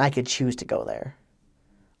and I could choose to go there.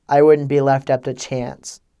 I wouldn't be left up to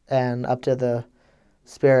chance and up to the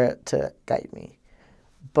Spirit to guide me.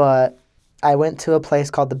 But I went to a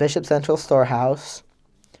place called the Bishop Central Storehouse.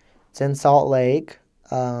 It's in Salt Lake.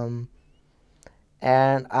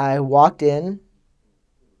 And I walked in,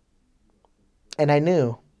 and I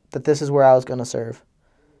knew that this is where I was going to serve.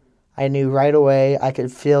 I knew right away. I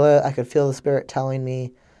could feel it. I could feel the Spirit telling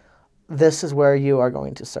me, this is where you are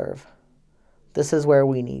going to serve. This is where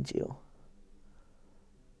we need you.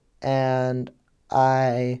 And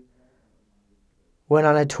I went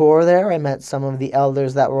on a tour there. I met some of the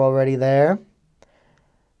elders that were already there.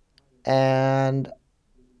 And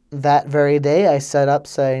that very day, I set up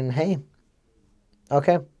saying, hey,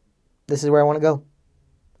 okay, this is where I want to go.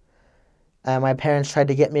 And my parents tried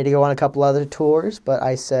to get me to go on a couple other tours, but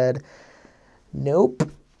I said, nope.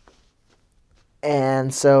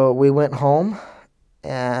 And so we went home,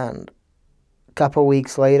 and a couple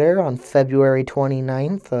weeks later, on February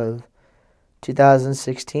 29th of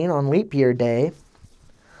 2016, on leap year day,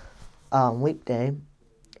 leap day,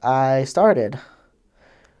 I started,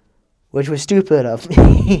 which was stupid of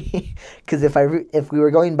me, because if we were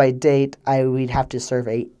going by date, we'd have to serve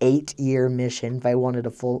a 8-year mission if I wanted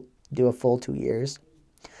to do a full 2 years.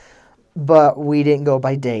 But we didn't go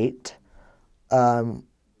by date.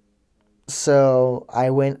 So I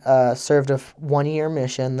went, served a 1-year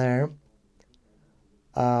mission there.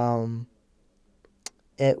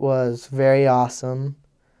 It was very awesome.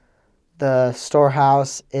 The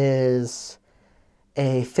storehouse is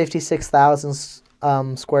a 56,000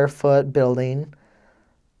 square foot building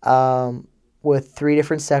with 3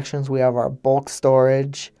 different sections. We have our bulk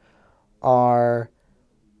storage, our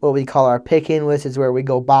what we call our pick-in, which is where we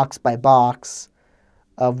go box by box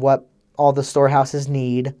of what all the storehouses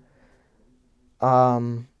need.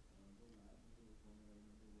 And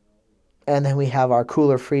then we have our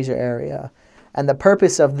cooler freezer area. And the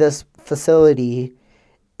purpose of this facility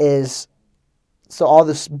is so all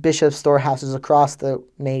the bishop storehouses across the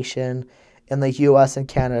nation in the U.S. and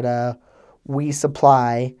Canada, we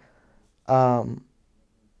supply all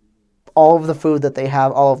of the food that they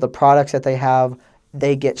have, all of the products that they have,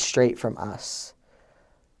 they get straight from us.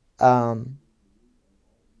 So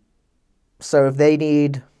if they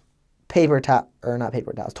need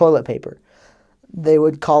toilet paper, they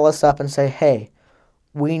would call us up and say, hey,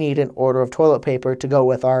 we need an order of toilet paper to go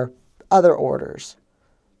with our other orders.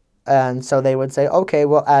 And so they would say, okay,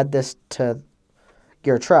 we'll add this to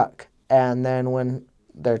your truck. And then when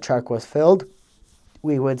their truck was filled,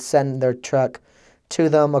 we would send their truck to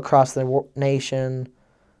them across the nation,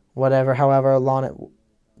 however long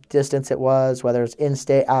distance it was, whether it's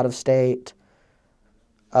in-state, out-of-state,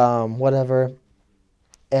 whatever.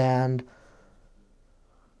 And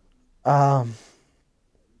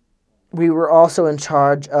we were also in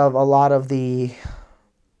charge of a lot of the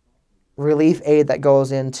relief aid that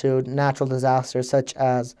goes into natural disasters such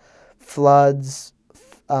as floods,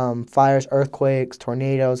 fires, earthquakes,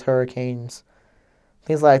 tornadoes, hurricanes,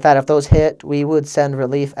 things like that. If those hit, we would send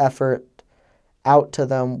relief effort out to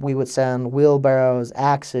them. We would send wheelbarrows,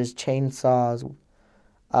 axes, chainsaws,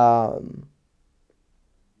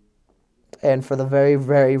 and for the very,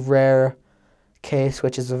 very rare case,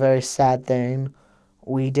 which is a very sad thing,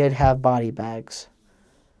 we did have body bags,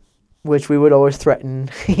 which we would always threaten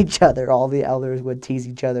each other. All the elders would tease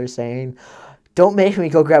each other saying, don't make me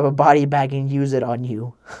go grab a body bag and use it on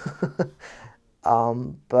you.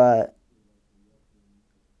 But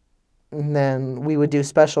and then we would do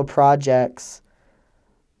special projects,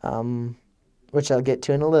 which I'll get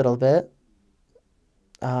to in a little bit.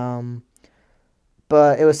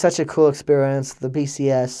 But it was such a cool experience. The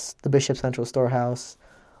BCS, the Bishop Central Storehouse,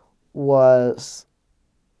 was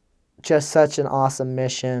just such an awesome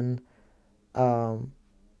mission. And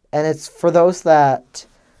it's for those that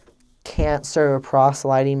can't serve a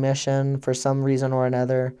proselyting mission for some reason or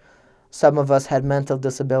another. Some of us had mental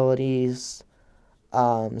disabilities.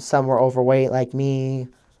 Some were overweight like me.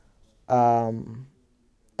 And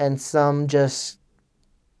some just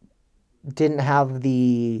didn't have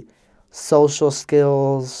the social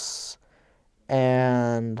skills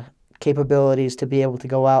and capabilities to be able to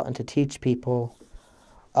go out and to teach people.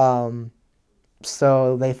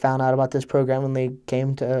 So they found out about this program and they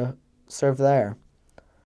came to serve there.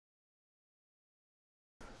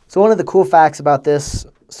 So one of the cool facts about this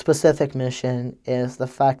specific mission is the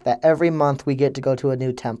fact that every month we get to go to a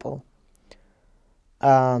new temple.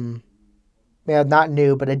 Not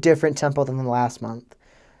new, but a different temple than the last month.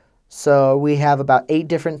 So we have about 8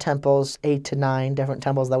 different temples, 8 to 9 different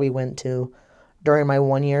temples that we went to during my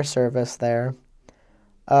 1-year service there.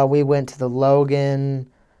 We went to the Logan,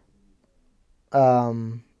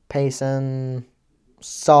 Payson,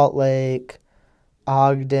 Salt Lake,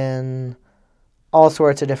 Ogden, all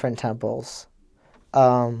sorts of different temples.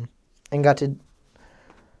 And got to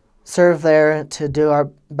serve there to do our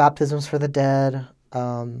baptisms for the dead,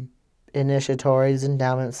 initiatories,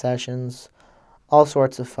 endowment sessions, all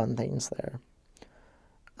sorts of fun things there.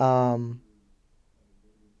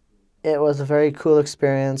 It was a very cool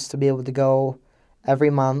experience to be able to go every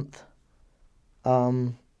month.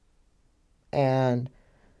 And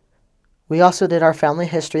we also did our family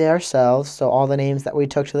history ourselves, so all the names that we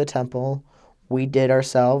took to the temple, we did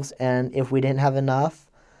ourselves, and if we didn't have enough,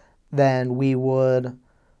 then we would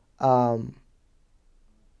have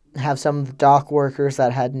some of the dock workers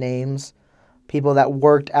that had names, people that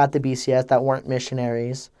worked at the BCS that weren't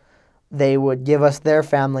missionaries. They would give us their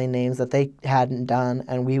family names that they hadn't done,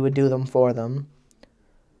 and we would do them for them.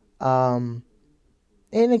 And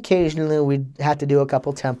occasionally we'd have to do a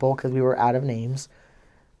couple temple because we were out of names,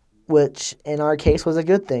 which in our case was a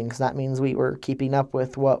good thing because that means we were keeping up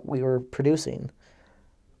with what we were producing.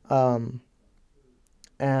 And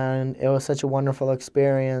it was such a wonderful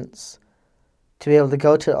experience to be able to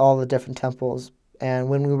go to all the different temples. And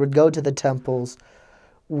when we would go to the temples,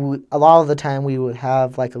 a lot of the time we would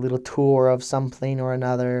have like a little tour of something or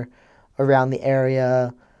another around the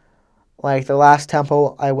area. Like the last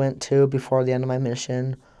temple I went to before the end of my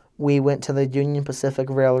mission, we went to the Union Pacific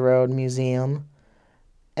Railroad Museum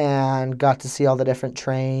and got to see all the different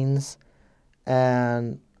trains,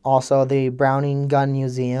 and also the Browning Gun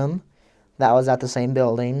Museum that was at the same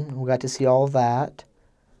building. We got to see all of that,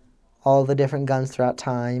 all the different guns throughout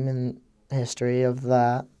time and history of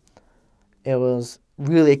that. It was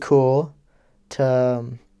really cool to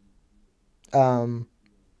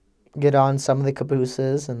get on some of the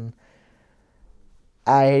cabooses, and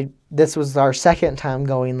this was our second time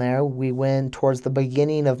going there. We went towards the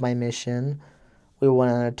beginning of my mission. We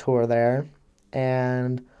went on a tour there,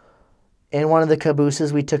 and in one of the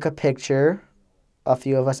cabooses we took a picture, a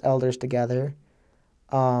few of us elders together,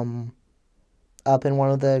 up in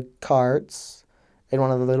one of the carts, in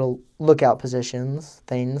one of the little lookout positions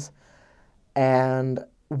things, and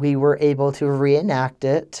we were able to reenact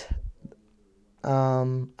it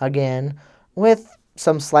again with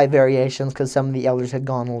some slight variations because some of the elders had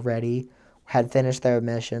gone already, had finished their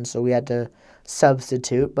mission, so we had to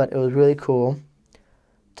substitute, but it was really cool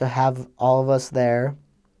to have all of us there,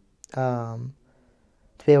 to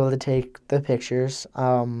be able to take the pictures.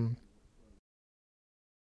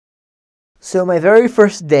 So my very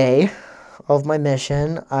first day of my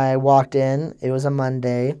mission, I walked in. It was a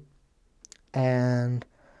Monday, and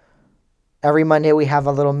every Monday we have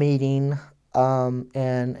a little meeting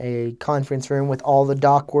in a conference room with all the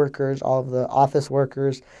dock workers, all of the office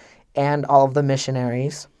workers, and all of the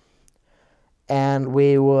missionaries. And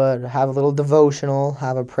we would have a little devotional,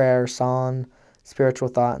 have a prayer, song, spiritual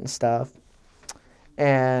thought and stuff.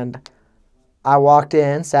 And I walked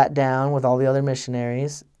in, sat down with all the other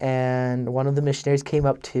missionaries, and one of the missionaries came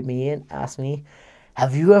up to me and asked me,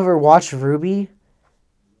 "Have you ever watched Ruby?"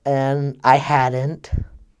 And I hadn't,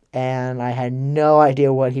 and I had no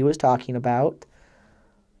idea what he was talking about.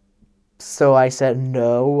 So I said,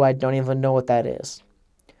 "No, I don't even know what that is."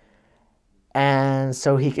 And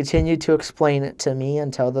so he continued to explain it to me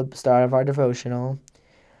until the start of our devotional.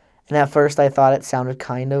 And at first I thought it sounded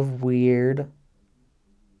kind of weird,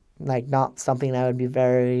 like not something I would be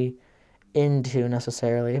very into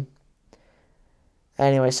necessarily.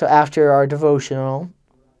 Anyway, so after our devotional,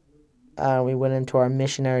 we went into our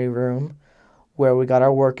missionary room where we got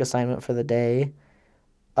our work assignment for the day.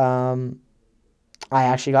 I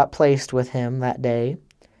actually got placed with him that day,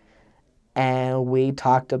 and we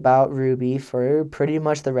talked about Ruby for pretty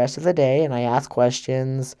much the rest of the day, and I asked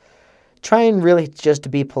questions, trying really just to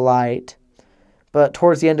be polite. But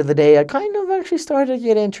towards the end of the day, I kind of actually started to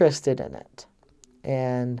get interested in it.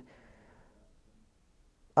 And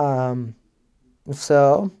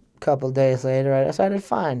so a couple of days later, I decided,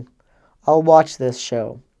 fine, I'll watch this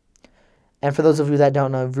show. And for those of you that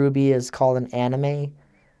don't know, RWBY is called an anime.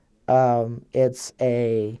 It's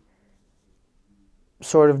a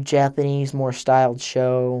sort of Japanese, more styled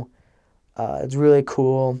show. It's really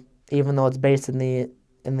cool, even though it's based in the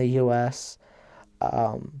U.S.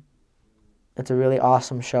 It's a really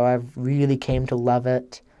awesome show. I've really came to love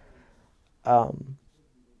it.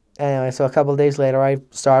 Anyway, so a couple of days later, I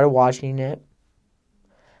started watching it.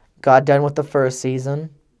 Got done with the first season.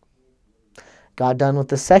 Got done with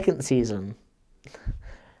the second season.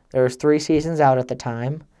 There was 3 seasons out at the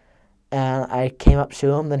time. And I came up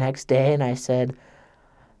to him the next day and I said,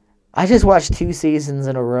 I just watched 2 seasons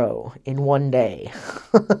in a row in one day.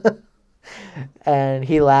 And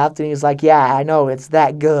he laughed and he was like, yeah, I know, it's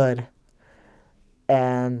that good.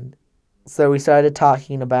 And so we started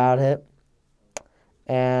talking about it.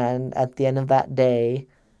 And at the end of that day,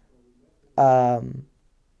 I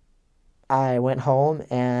went home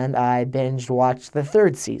and I binge watched the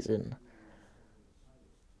 3rd season,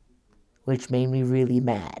 which made me really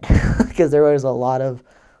mad because there was a lot of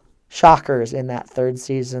shockers in that 3rd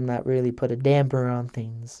season that really put a damper on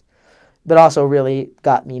things, but also really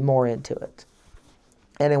got me more into it.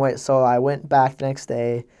 Anyway, so I went back the next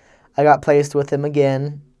day. I got placed with him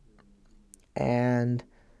again, and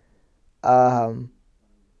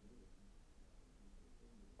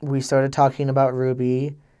we started talking about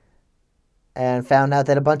RWBY and found out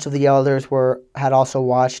that a bunch of the elders had also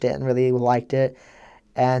watched it and really liked it.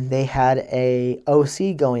 And they had a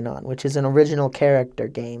OC going on, which is an original character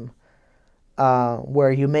game,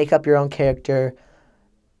 where you make up your own character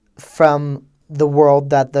from the world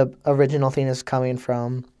that the original thing is coming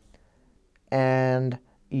from, and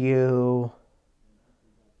you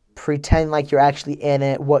pretend like you're actually in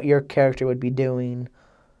it, what your character would be doing,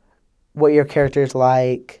 what your character's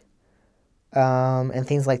like, and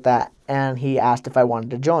things like that. And he asked if I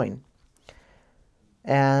wanted to join.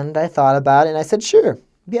 And I thought about it, and I said, sure,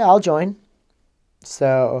 yeah, I'll join.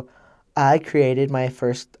 So I created my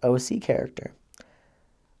first OC character.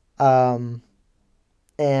 And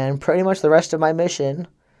pretty much the rest of my mission,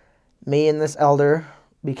 me and this elder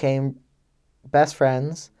became best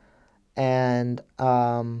friends, and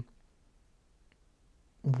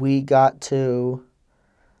we got to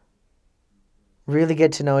really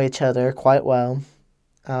get to know each other quite well.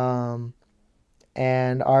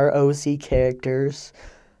 And our OC characters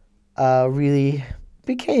really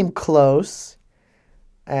became close,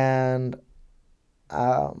 and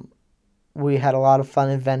we had a lot of fun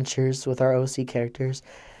adventures with our OC characters.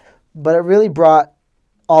 But it really brought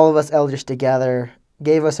all of us elders together,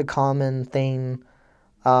 gave us a common thing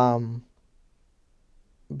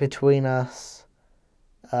between us,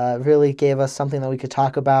 really gave us something that we could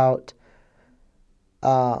talk about.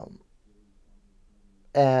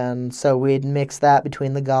 And so we'd mix that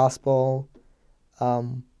between the gospel.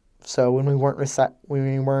 So when we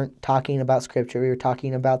weren't talking about scripture, we were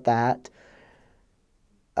talking about that.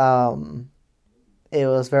 It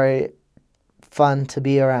was very fun to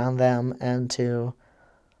be around them and to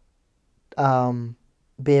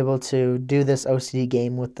be able to do this OCD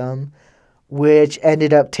game with them, which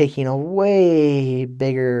ended up taking a way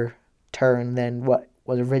bigger turn than what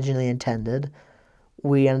was originally intended.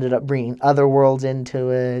 We ended up bringing other worlds into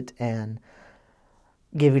it and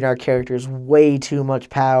giving our characters way too much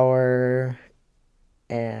power,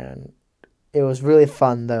 and it was really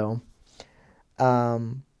fun, though.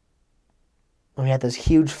 We had this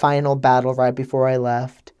huge final battle right before I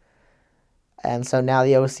left, and so now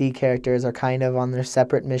the OC characters are kind of on their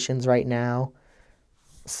separate missions right now.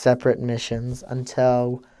 Separate missions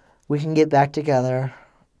until we can get back together,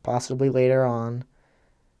 possibly later on,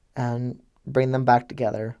 and bring them back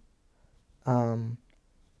together.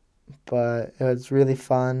 But it was really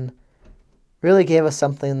fun. Really gave us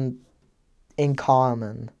something in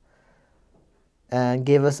common and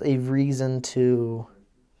gave us a reason to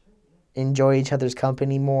enjoy each other's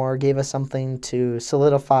company more, gave us something to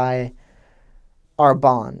solidify our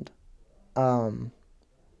bond. And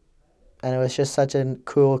it was just such a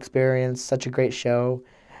cool experience, such a great show.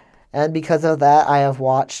 And because of that, I have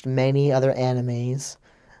watched many other animes.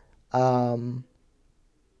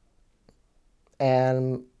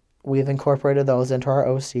 And we've incorporated those into our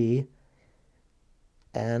OC.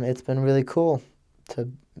 And it's been really cool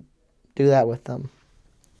to do that with them.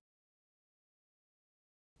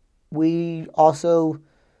 We also,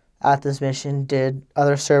 at this mission, did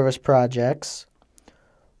other service projects.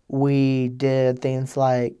 We did things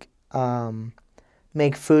like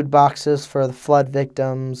make food boxes for the flood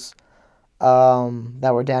victims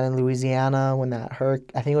that were down in Louisiana when I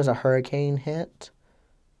think it was a hurricane hit.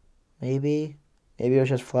 Maybe it was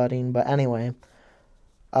just flooding, but anyway.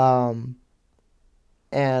 And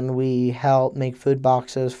we helped make food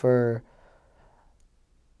boxes for,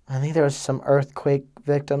 I think there was some earthquake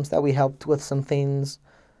victims that we helped with some things.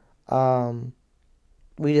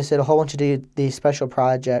 We just did a whole bunch of these special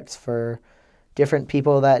projects for different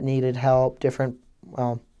people that needed help, different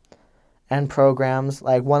and programs.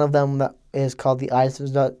 Like one of them that is called the Eyes of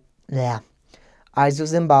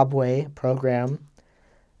Zimbabwe program,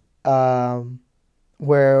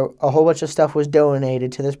 where a whole bunch of stuff was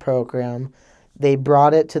donated to this program. They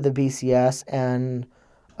brought it to the BCS, and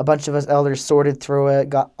a bunch of us elders sorted through it,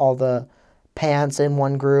 got all the pants in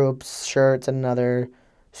one group, shirts in another,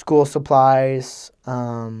 school supplies,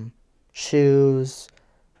 shoes,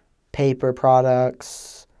 paper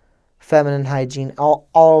products, feminine hygiene, all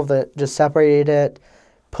of it, just separated it,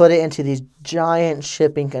 put it into these giant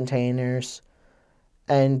shipping containers,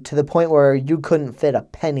 and to the point where you couldn't fit a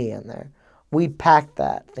penny in there. We packed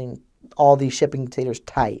that thing, all these shipping containers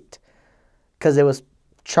tight, because it was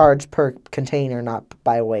charged per container, not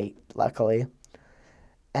by weight, luckily.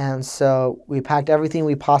 And so we packed everything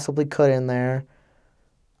we possibly could in there.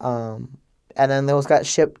 And then those got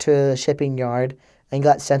shipped to the shipping yard and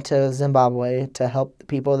got sent to Zimbabwe to help the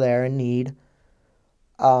people there in need.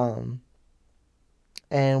 And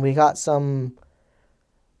we got some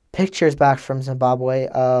pictures back from Zimbabwe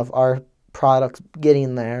of our products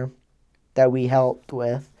getting there that we helped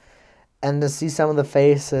with. And to see some of the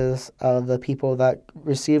faces of the people that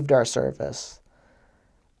received our service,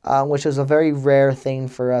 which was a very rare thing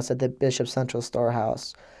for us at the Bishop Central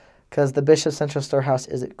Storehouse, because the Bishop Central Storehouse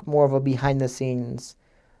is more of a behind-the-scenes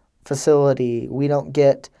facility. We don't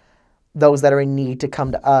get those that are in need to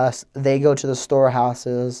come to us. They go to the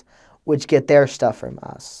storehouses, which get their stuff from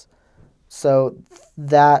us. So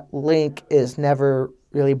that link is never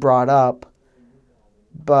really brought up,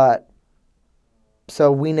 but so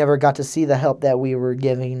we never got to see the help that we were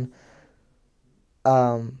giving.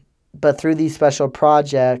 But through these special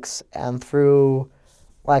projects and through,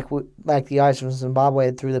 like the Eyes from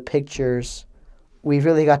Zimbabwe, through the pictures, we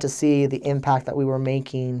really got to see the impact that we were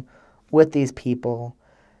making with these people.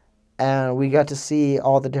 And we got to see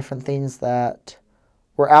all the different things that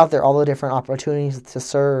were out there, all the different opportunities to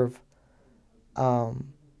serve. And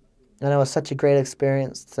it was such a great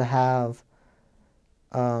experience to have.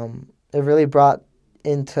 It really brought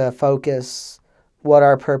into focus what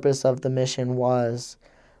our purpose of the mission was.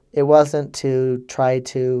 It wasn't to try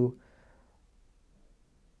to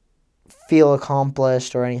feel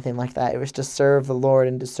accomplished or anything like that. It was to serve the Lord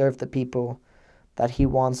and to serve the people that He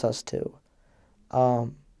wants us to.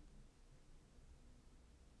 And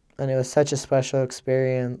it was such a special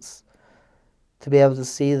experience to be able to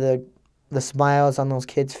see the smiles on those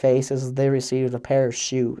kids' faces as they received a pair of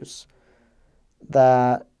shoes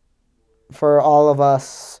that for a lot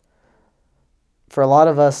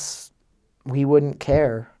of us, we wouldn't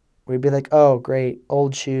care. We'd be like, oh, great,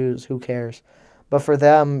 old shoes, who cares? But for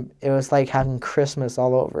them, it was like having Christmas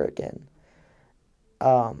all over again.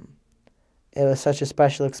 It was such a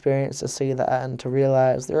special experience to see that and to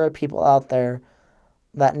realize there are people out there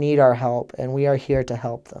that need our help, and we are here to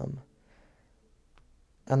help them.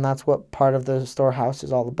 And that's what part of the storehouse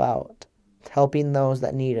is all about, helping those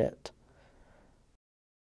that need it.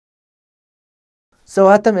 So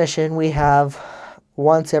at the mission, we have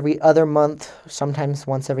once every other month, sometimes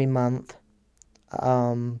once every month,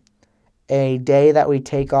 a day that we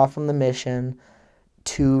take off from the mission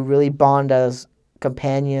to really bond as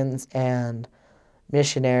companions and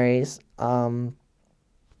missionaries.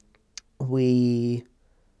 We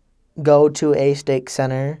go to a stake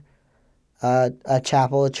center, a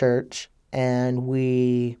chapel, a church, and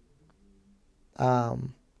we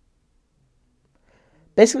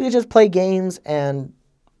basically just play games and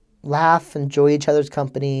laugh, enjoy each other's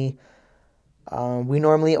company. We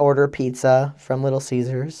normally order pizza from Little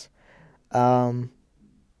Caesars. And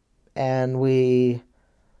we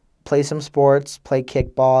play some sports, play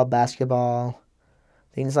kickball, basketball,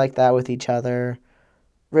 things like that with each other.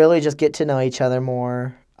 Really just get to know each other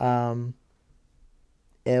more.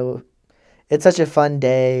 It's such a fun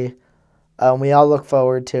day. We all look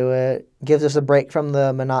forward to it. Gives us a break from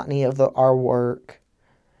the monotony of our work,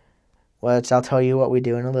 which I'll tell you what we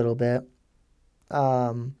do in a little bit.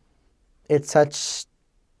 It's such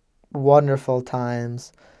wonderful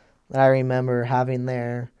times that I remember having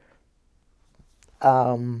there.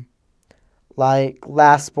 Like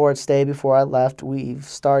last sports day before I left, we've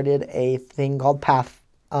started a thing called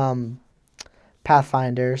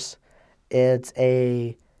Pathfinders. It's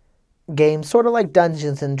a game sort of like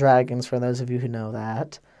Dungeons and Dragons, for those of you who know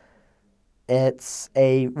that. It's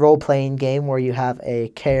a role-playing game where you have a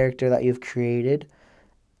character that you've created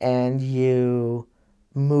and you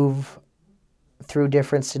move through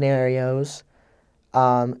different scenarios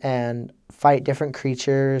and fight different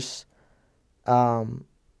creatures, earn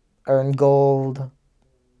gold,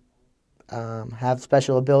 have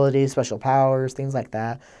special abilities, special powers, things like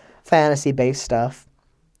that. Fantasy-based stuff.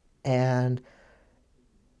 And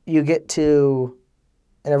you get to,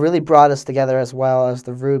 and it really brought us together as well as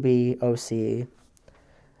the Ruby OC.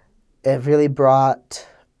 It really brought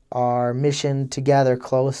our mission together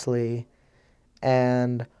closely,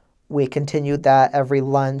 and we continued that every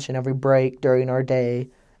lunch and every break during our day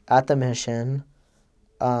at the mission.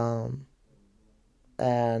 And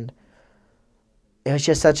it was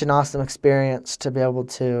just such an awesome experience to be able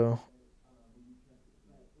to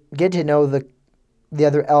get to know the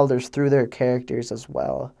other elders through their characters as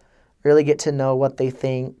well. Really get to know what they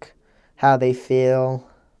think, how they feel,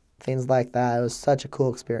 things like that. It was such a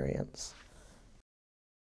cool experience.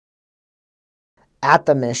 At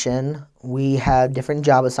the mission, we had different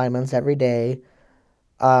job assignments every day.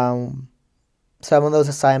 Some of those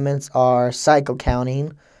assignments are cycle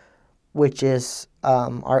counting, which is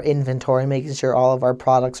our inventory, making sure all of our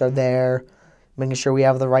products are there, making sure we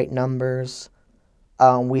have the right numbers.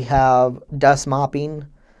 We have dust mopping,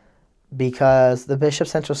 because the Bishop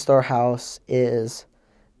Central Storehouse is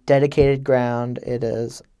dedicated ground. It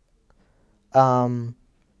is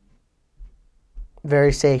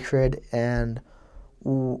very sacred, and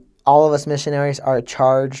all of us missionaries are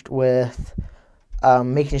charged with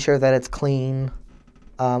making sure that it's clean,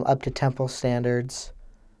 up to temple standards,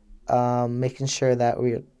 making sure that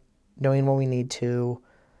we're doing what we need to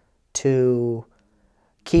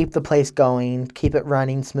keep the place going, keep it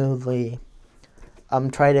running smoothly,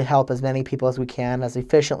 try to help as many people as we can, as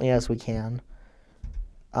efficiently as we can.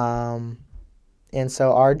 And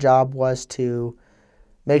so our job was to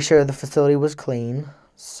make sure the facility was clean.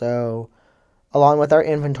 So along with our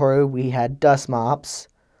inventory, we had dust mops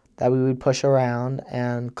that we would push around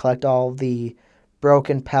and collect all the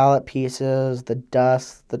broken pallet pieces, the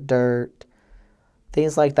dust, the dirt,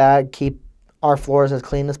 things like that, keep our floors as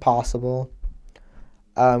clean as possible.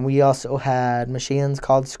 We also had machines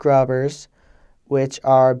called scrubbers, which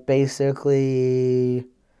are basically,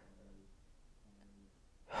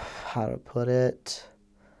 how to put it,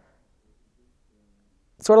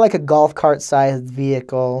 sort of like a golf cart sized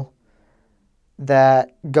vehicle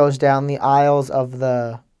that goes down the aisles of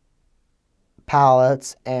the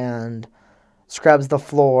pallets and scrubs the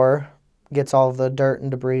floor, gets all of the dirt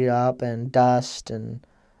and debris up and dust and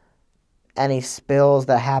any spills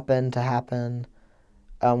that happen.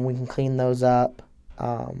 We can clean those up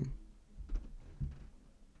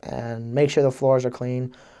and make sure the floors are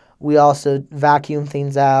clean. We also vacuum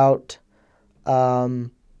things out,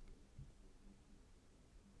 vacuum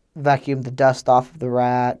the dust off of the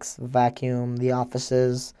racks, vacuum the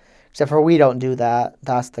offices, except for we don't do that.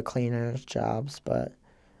 That's the cleaners' jobs, but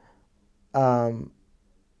it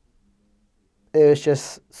was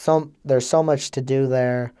just there's so much to do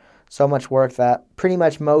there, so much work that pretty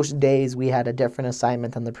much most days we had a different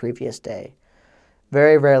assignment than the previous day.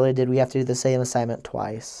 Very rarely did we have to do the same assignment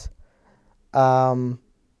twice. And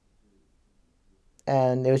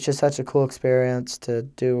it was just such a cool experience to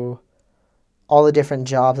do all the different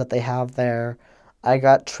jobs that they have there. I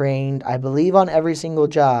got trained, I believe, on every single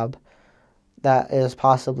job that is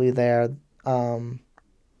possibly there. And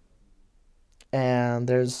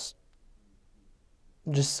there's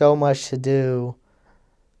just so much to do.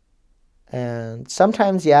 And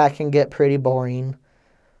sometimes, yeah, it can get pretty boring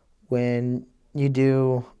when you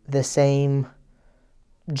do the same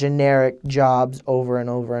generic jobs over and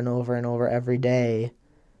over and over and over every day.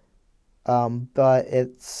 But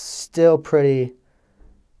it's still pretty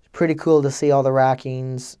cool to see all the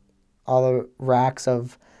rackings, all the racks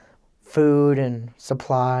of food and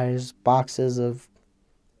supplies, boxes of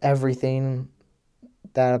everything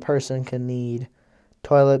that a person can need,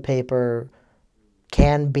 toilet paper,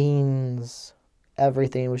 canned beans,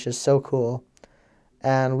 everything, which is so cool.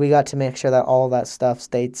 And we got to make sure that all that stuff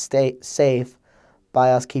stayed safe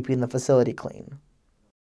by us keeping the facility clean.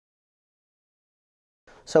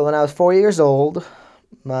 So when I was 4 years old,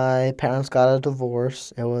 my parents got a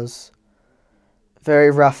divorce. It was very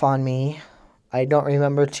rough on me. I don't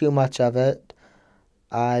remember too much of it.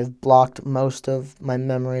 I've blocked most of my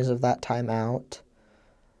memories of that time out.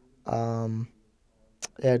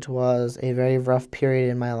 It was a very rough period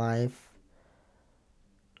in my life.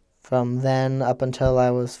 From then up until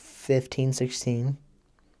I was 15, 16,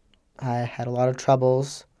 I had a lot of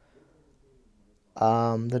troubles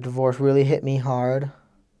The divorce really hit me hard.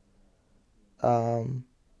 Um,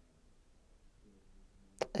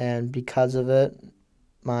 and because of it,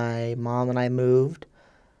 my mom and I moved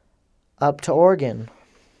up to Oregon.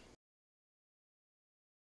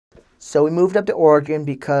 So we moved up to Oregon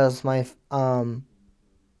because most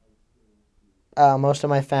of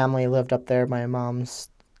my family lived up there. My mom's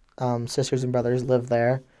sisters and brothers lived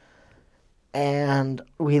there. And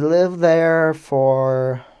we lived there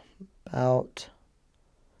for about,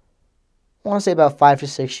 I want to say about 5 to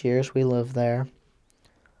 6 years we lived there.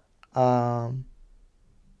 Um,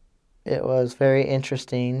 it was very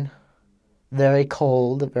interesting, very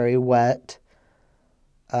cold, very wet.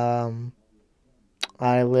 Um,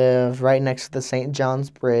 I lived right next to the St. John's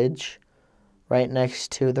Bridge, right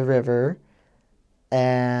next to the river,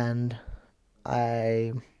 and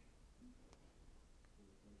I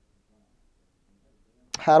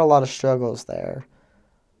had a lot of struggles there.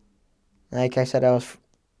 Like I said, I was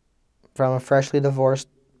from a freshly divorced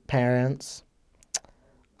parents.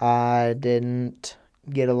 I didn't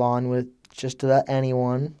get along with just about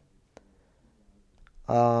anyone.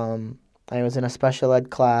 I was in a special ed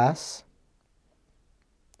class.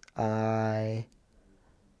 I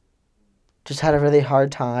just had a really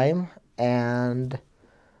hard time, and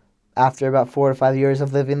after about 4 to 5 years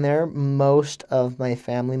of living there, most of my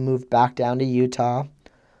family moved back down to Utah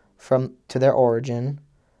to their origin,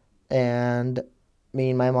 and me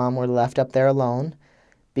and my mom were left up there alone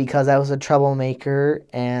because I was a troublemaker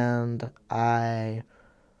and I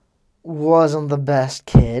wasn't the best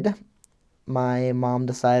kid. My mom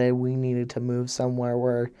decided we needed to move somewhere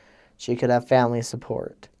where she could have family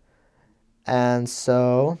support. And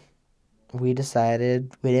so we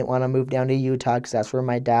decided we didn't want to move down to Utah because that's where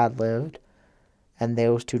my dad lived, and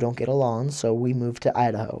those two don't get along, so we moved to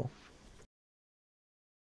Idaho.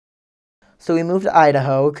 So we moved to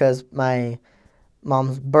Idaho because my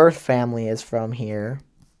mom's birth family is from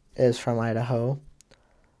Idaho.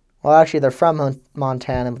 Well, actually, they're from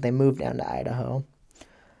Montana, but they moved down to Idaho.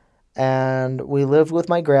 And we lived with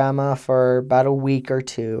my grandma for about a week or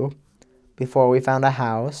two before we found a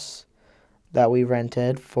house that we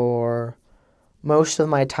rented for most of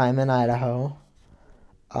my time in Idaho.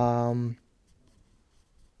 Um,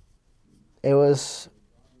 I was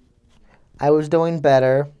doing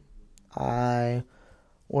better. I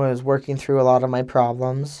was working through a lot of my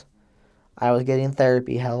problems. I was getting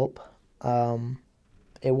therapy help.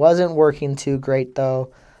 It wasn't working too great,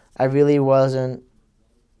 though. I really wasn't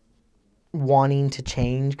wanting to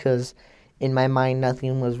change because in my mind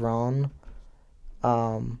nothing was wrong.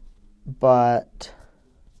 But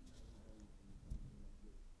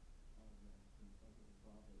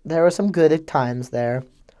there were some good times there.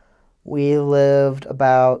 We lived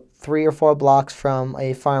about 3 or 4 blocks from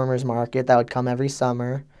a farmer's market that would come every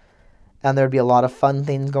summer, and there'd be a lot of fun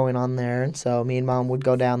things going on there. And so me and mom would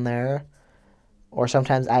go down there, or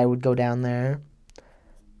sometimes I would go down there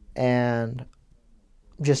and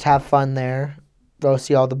just have fun there. Go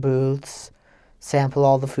see all the booths, sample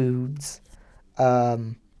all the foods,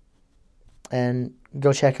 um, and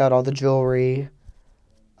go check out all the jewelry.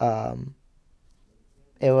 Um,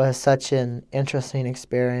 it was such an interesting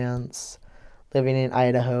experience living in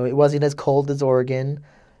Idaho. It wasn't as cold as Oregon,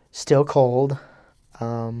 still cold.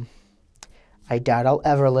 Um, I doubt I'll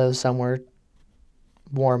ever live somewhere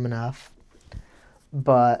warm enough,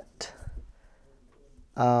 but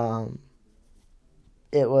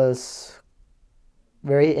it was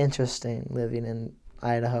very interesting living in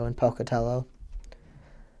Idaho and Pocatello.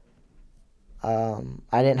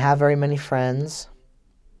 I didn't have very many friends.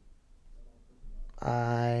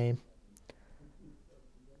 I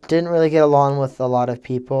didn't really get along with a lot of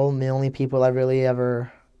people. The only people I really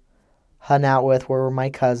ever hung out with were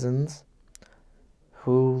my cousins,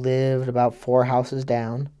 who lived about 4 houses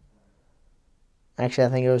down. Actually, I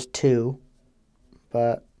think it was 2,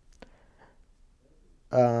 but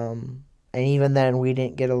and even then we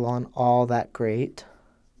didn't get along all that great.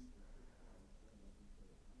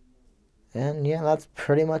 And yeah, that's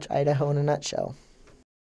pretty much Idaho in a nutshell.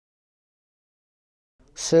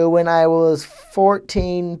 So when I was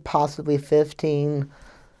 14, possibly 15,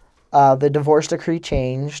 the divorce decree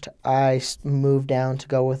changed. I moved down to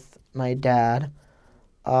go with my dad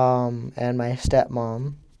and my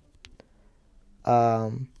stepmom,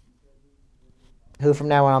 um, who from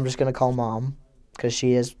now on I'm just going to call Mom because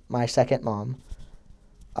she is my second mom.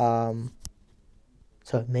 So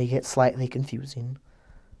it may get slightly confusing.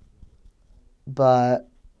 But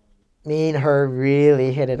me and her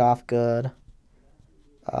really hit it off good.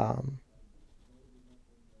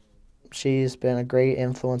 She's been a great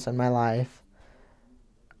influence in my life.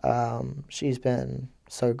 She's been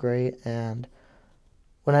so great, and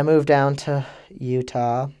when I moved down to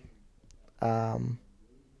Utah, um,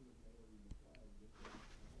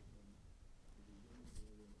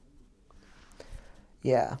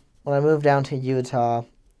 yeah, when I moved down to Utah,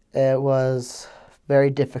 it was very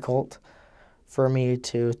difficult for me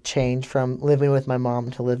to change from living with my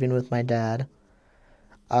mom to living with my dad.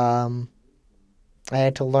 Um, I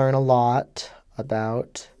had to learn a lot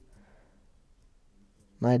about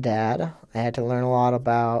my dad. I had to learn a lot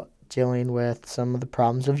about dealing with some of the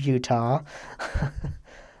problems of Utah,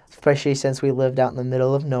 especially since we lived out in the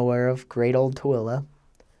middle of nowhere of great old Tooele,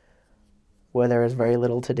 where there is very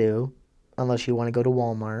little to do unless you want to go to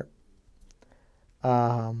Walmart.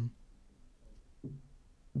 Um,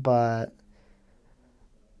 but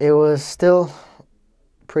it was still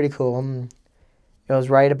pretty cool. It was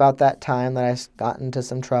right about that time that I got into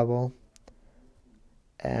some trouble,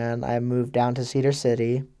 and I moved down to Cedar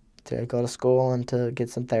City to go to school and to get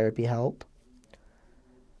some therapy help.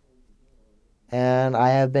 And I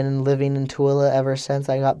have been living in Tooele ever since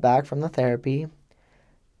I got back from the therapy,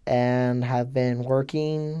 and have been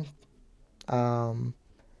working, um,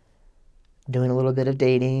 doing a little bit of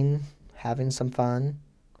dating, having some fun,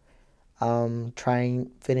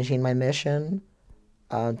 finishing my mission.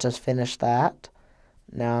 Just finished that.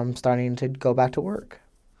 Now I'm starting to go back to work.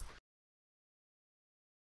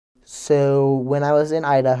 So when I was in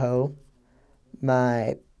Idaho,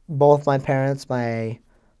 both my parents, my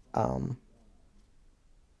um,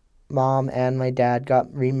 mom and my dad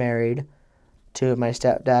got remarried to my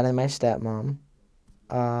stepdad and my stepmom.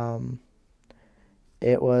 Um,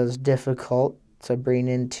 it was difficult to bring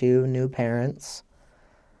in two new parents.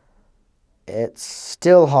 It's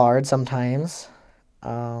still hard sometimes.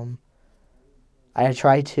 I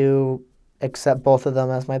try to accept both of them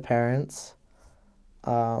as my parents,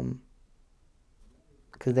 because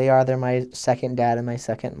they're my second dad and my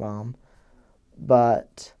second mom.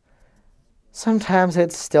 But sometimes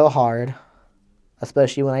it's still hard,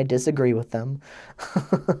 especially when I disagree with them.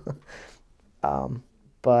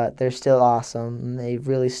 But they're still awesome, and they've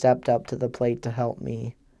really stepped up to the plate to help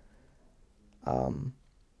me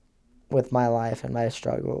with my life and my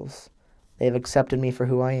struggles. They've accepted me for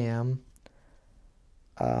who I am,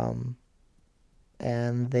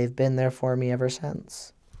 and they've been there for me ever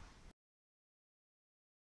since.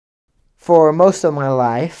 For most of my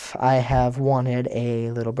life, I have wanted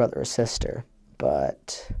a little brother or sister,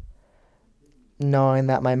 but knowing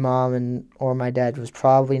that my mom or my dad was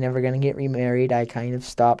probably never going to get remarried, I kind of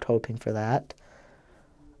stopped hoping for that.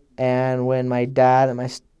 And when my dad and my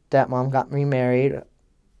stepmom got remarried,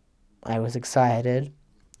 I was excited.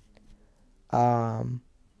 And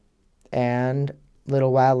a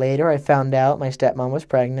little while later, I found out my stepmom was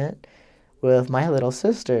pregnant with my little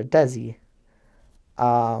sister, Desi.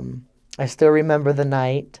 I still remember the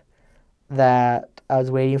night that I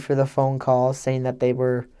was waiting for the phone call saying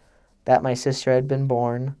that my sister had been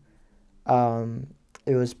born.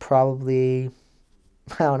 It was probably,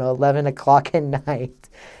 I don't know, 11 o'clock at night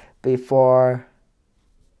before.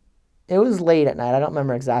 It was late at night. I don't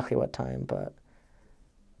remember exactly what time, but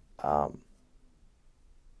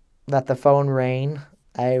that the phone rang.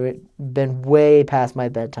 I had been way past my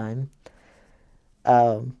bedtime.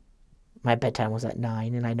 My bedtime was at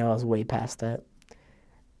 9, and I know I was way past that.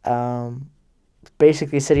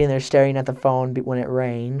 Basically sitting there staring at the phone when it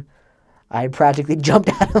rang. I practically jumped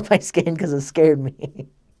out of my skin because it scared me.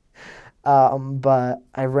 But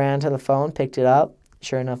I ran to the phone, picked it up.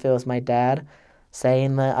 Sure enough, it was my dad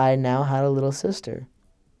saying that I now had a little sister.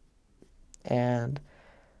 And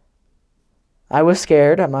I was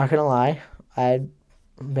scared, I'm not going to lie. I'd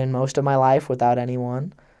been most of my life without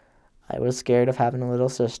anyone. I was scared of having a little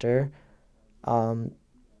sister,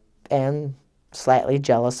 and slightly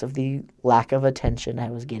jealous of the lack of attention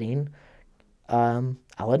I was getting. I'll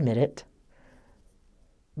admit it.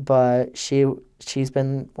 But she's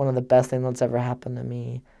been one of the best things that's ever happened to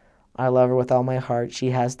me. I love her with all my heart.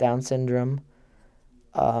 She has Down syndrome.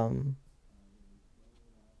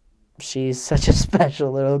 She's such a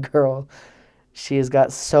special little girl. She's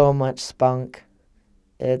got so much spunk.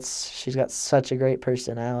 She's got such a great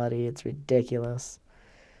personality. It's ridiculous.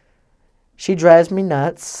 She drives me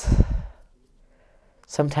nuts.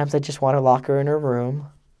 Sometimes I just want to lock her in her room,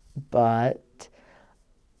 but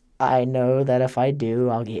I know that if I do,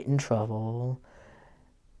 I'll get in trouble,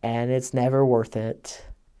 and it's never worth it.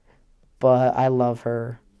 But I love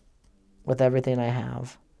her with everything I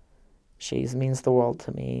have. She means the world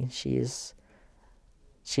to me. She's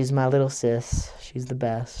my little sis. She's the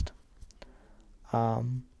best.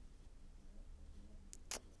 And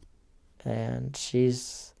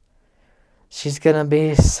she's gonna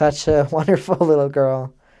be such a wonderful little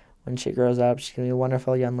girl when she grows up. She's going to be a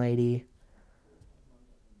wonderful young lady.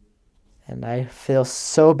 And I feel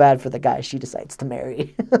so bad for the guy she decides to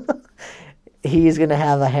marry. He's going to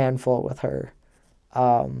have a handful with her.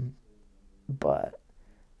 But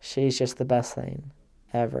she's just the best thing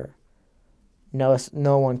ever. No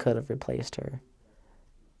one could have replaced her.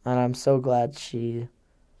 And I'm so glad she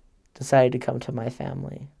decided to come to my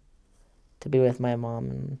family, to be with my mom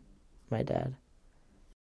and my dad.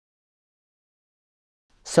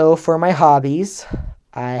 So for my hobbies,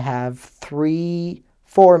 I have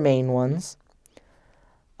four main ones.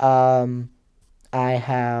 I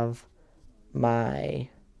have my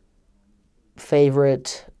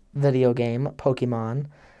favorite video game, Pokemon.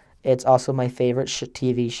 It's also my favorite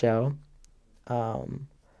TV show,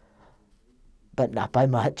 but not by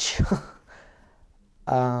much.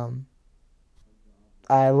 I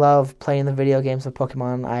love playing the video games of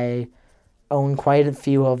Pokemon. I own quite a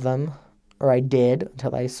few of them, or I did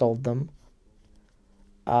until I sold them.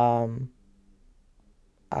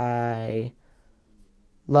 I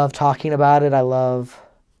love talking about it. I love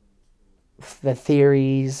the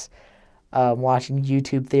theories, watching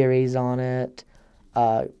YouTube theories on it,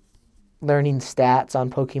 learning stats on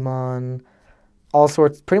Pokemon, all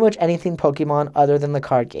sorts, pretty much anything Pokemon other than the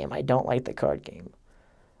card game. I don't like the card game.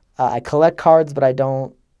 I collect cards, but I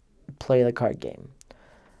don't play the card game.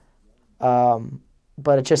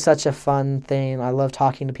 But it's just such a fun thing. I love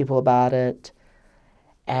talking to people about it.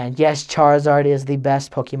 And yes, Charizard is the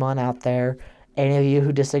best Pokemon out there. Any of you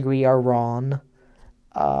who disagree are wrong.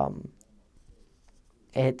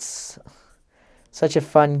 It's such a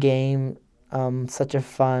fun game, such a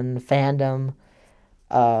fun fandom,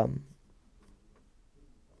 and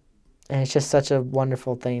it's just such a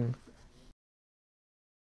wonderful thing.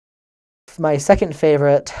 My second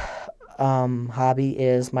favorite hobby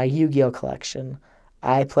is my Yu-Gi-Oh collection.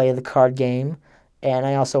 I play the card game, and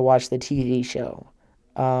I also watch the TV show.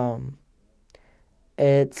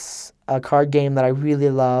 It's a card game that I really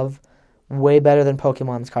love, way better than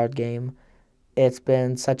Pokemon's card game. It's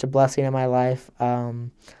been such a blessing in my life.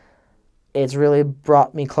 It's really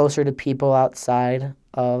brought me closer to people outside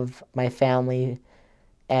of my family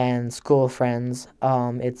and school friends.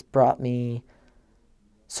 It's brought me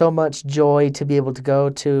so much joy to be able to go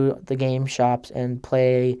to the game shops and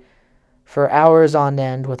play for hours on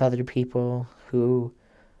end with other people who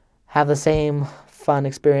have the same fun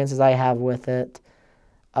experiences I have with it.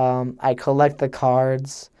 I collect the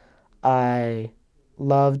cards. I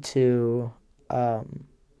love to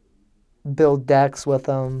build decks with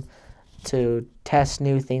them, to test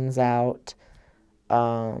new things out,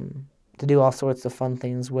 to do all sorts of fun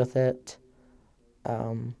things with it.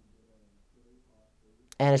 And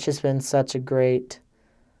it's just been such a great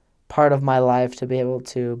part of my life to be able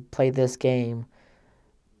to play this game,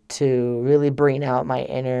 to really bring out my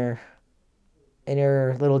inner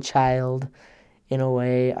little child in a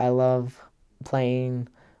way. I love playing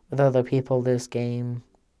with other people this game,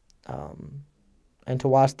 and to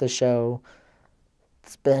watch the show.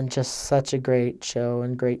 It's been just such a great show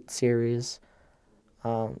and great series.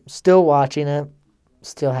 Still watching it,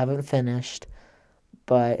 still haven't finished,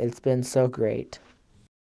 but it's been so great.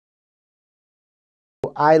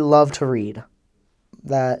 I love to read.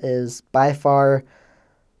 That is by far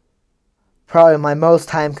probably my most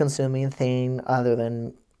time-consuming thing other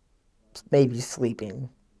than maybe sleeping.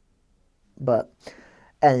 But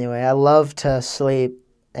anyway, I love to sleep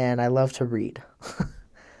and I love to read.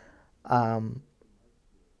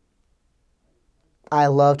 I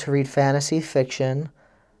love to read fantasy fiction.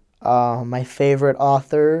 My favorite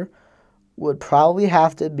author would probably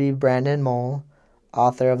have to be Brandon Mull,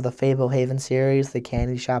 author of the Fablehaven series, the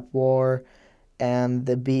Candy Shop War, and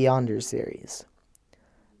the Beyonder series.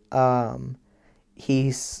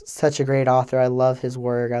 He's such a great author. I love his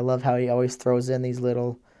work. I love how he always throws in these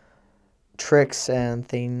little tricks and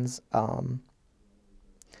things. I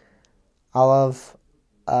love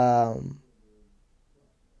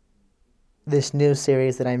this new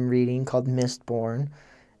series that I'm reading called Mistborn.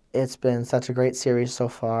 It's been such a great series so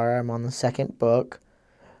far. I'm on the second book.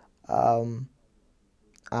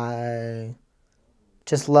 I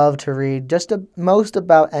just love to read most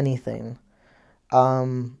about anything.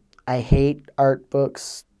 I hate art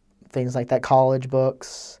books, things like that, college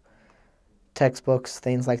books, textbooks,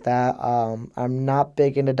 things like that. I'm not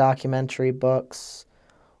big into documentary books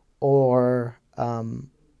or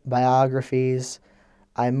biographies.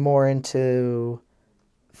 I'm more into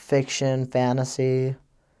fiction, fantasy,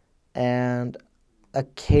 and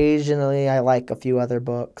occasionally I like a few other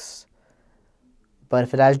books. But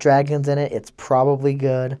if it has dragons in it, it's probably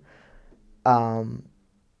good. I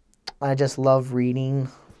just love reading,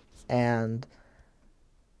 and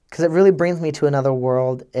because it really brings me to another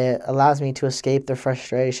world. It allows me to escape the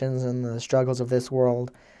frustrations and the struggles of this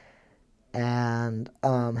world, and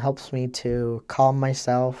helps me to calm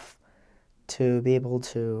myself, to be able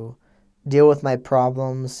to deal with my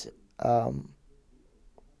problems,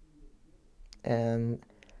 and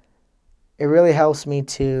it really helps me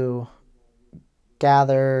to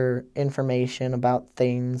gather information about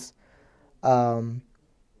things, and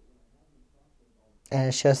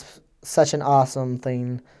it's just such an awesome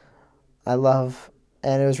thing. I love,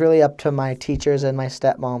 and it was really up to my teachers and my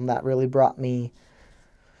stepmom that really brought me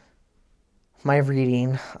my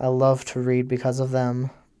reading. I love to read because of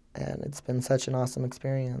them, and it's been such an awesome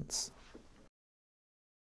experience.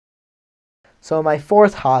 So my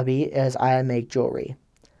fourth hobby is I make jewelry.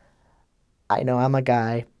 I know I'm a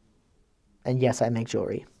guy, and yes, I make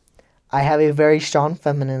jewelry. I have a very strong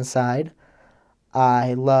feminine side.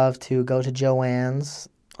 I love to go to Joann's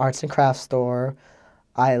arts and crafts store.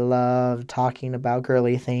 I love talking about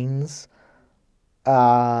girly things.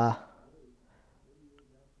 But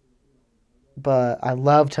I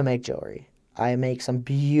love to make jewelry. I make some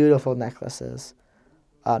beautiful necklaces.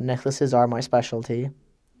 Necklaces are my specialty.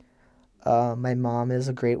 My mom is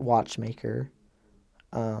a great watchmaker,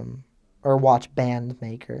 or watch band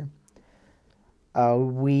maker.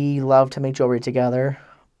 We love to make jewelry together.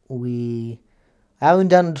 I haven't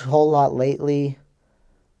done a whole lot lately.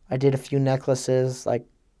 I did a few necklaces like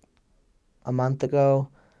a month ago,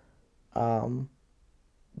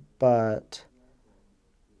 but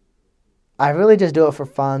I really just do it for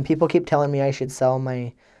fun. People keep telling me I should sell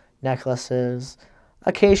my necklaces.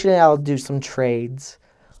 Occasionally I'll do some trades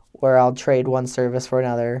where I'll trade one service for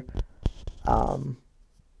another.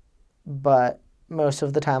 But most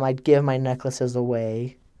of the time I'd give my necklaces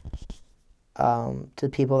away to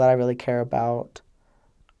people that I really care about.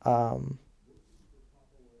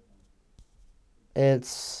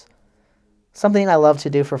 It's something I love to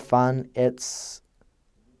do for fun. It's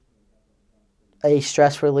a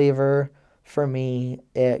stress reliever for me.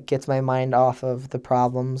 It gets my mind off of the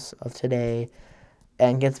problems of today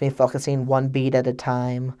and gets me focusing one bead at a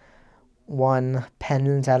time, one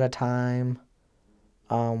pendant at a time,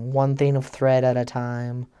 one thing of thread at a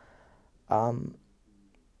time, and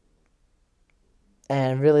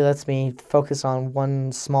it really lets me focus on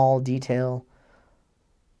one small detail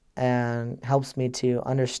and helps me to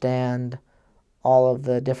understand all of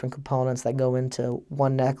the different components that go into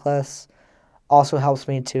one necklace. Also helps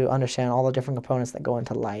me to understand all the different components that go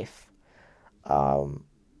into life. I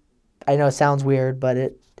know it sounds weird, but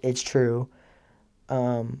it's true.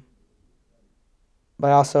 But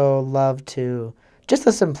I also love to, just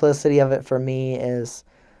the simplicity of it for me is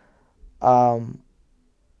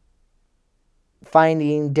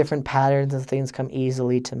finding different patterns and things come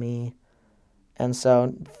easily to me. And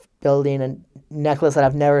so building a necklace that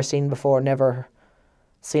I've never seen before, never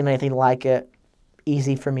seen anything like it,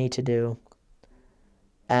 easy for me to do.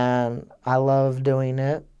 And I love doing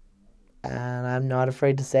it. And I'm not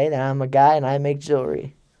afraid to say that I'm a guy and I make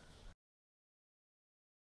jewelry.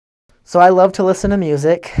 So I love to listen to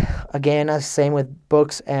music. Again, as same with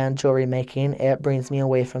books and jewelry making. It brings me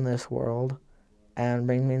away from this world and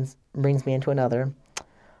brings me into another.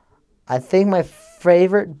 I think my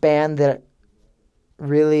favorite band that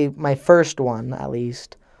really, my first one at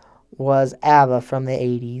least, was ABBA from the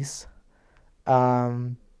 80s.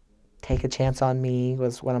 Take a Chance on Me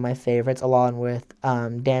was one of my favorites, along with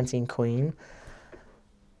Dancing Queen.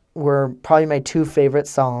 Were probably my two favorite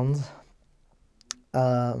songs.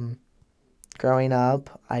 Growing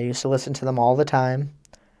up, I used to listen to them all the time.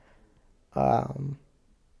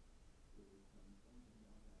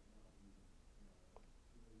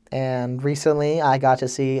 And recently, I got to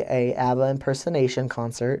see a ABBA impersonation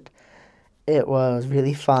concert. It was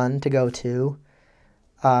really fun to go to.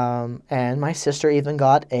 And my sister even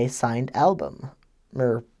got a signed album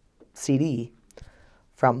or CD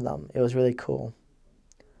from them. It was really cool.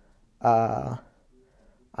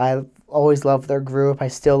 I've always loved their group. I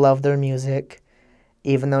still love their music,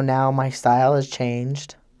 even though now my style has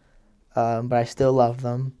changed. But I still love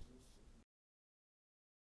them.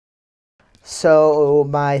 So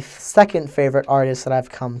my second favorite artist that I've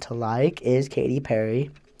come to like is Katy Perry.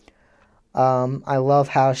 I love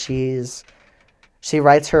how she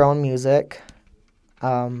writes her own music,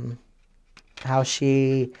 how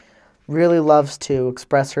she really loves to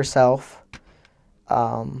express herself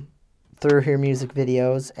through her music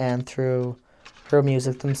videos and through her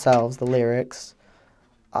music themselves, the lyrics.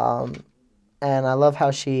 And I love how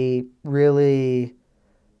she really,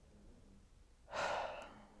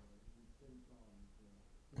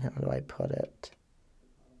 how do I put it,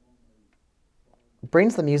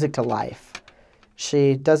 brings the music to life.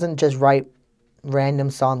 She doesn't just write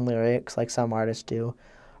random song lyrics like some artists do.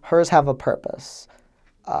 Hers have a purpose.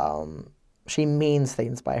 She means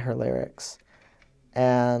things by her lyrics.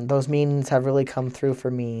 And those meanings have really come through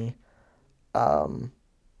for me. And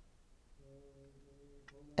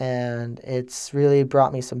it's really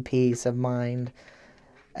brought me some peace of mind.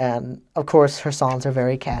 And, of course, her songs are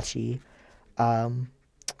very catchy. I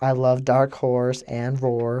love Dark Horse and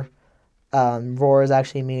Roar. Roar is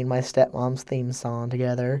actually me and my stepmom's theme song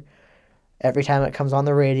together. Every time it comes on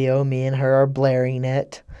the radio, me and her are blaring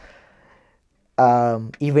it.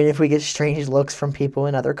 Even if we get strange looks from people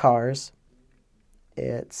in other cars.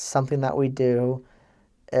 It's something that we do.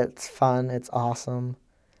 It's fun. It's awesome.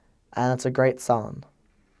 And it's a great song.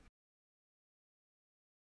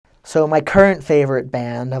 So my current favorite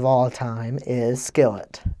band of all time is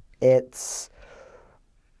Skillet. It's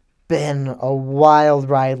been a wild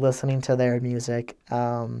ride listening to their music.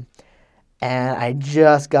 And I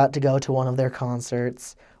just got to go to one of their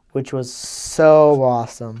concerts, which was so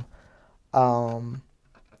awesome.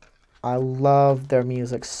 I love their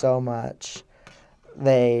music so much.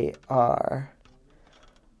 They are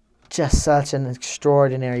just such an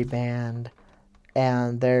extraordinary band,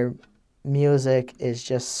 and their music is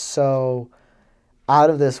just so out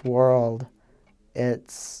of this world.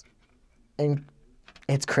 It's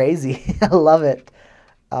crazy. I love it.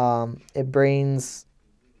 It brings,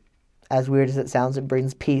 as weird as it sounds, it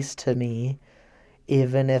brings peace to me,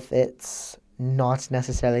 even if it's not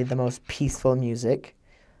necessarily the most peaceful music.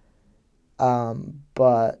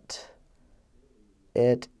 But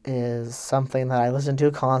it is something that I listen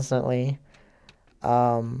to constantly,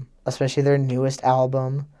 especially their newest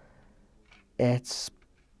album. It's,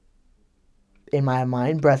 in my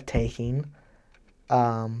mind, breathtaking.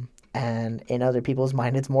 And in other people's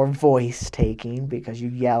mind, it's more voice-taking because you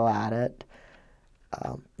yell at it,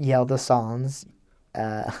 yell the songs,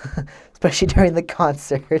 especially during the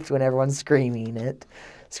concerts when everyone's screaming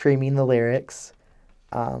the lyrics.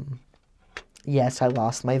 Yes, I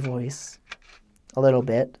lost my voice a little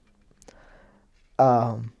bit.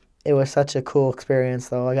 It was such a cool experience,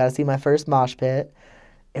 though. I got to see my first mosh pit.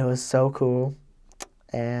 It was so cool.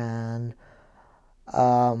 And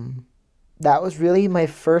that was really my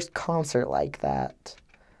first concert like that.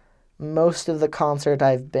 Most of the concert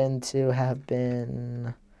I've been to have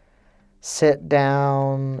been sit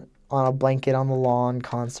down on a blanket on the lawn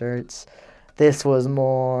concerts. This was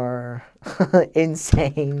more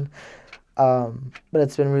insane. But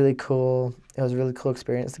it's been really cool. It was a really cool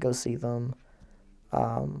experience to go see them.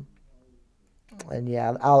 And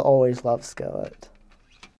yeah, I'll always love Skillet.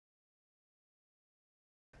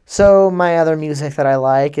 So my other music that I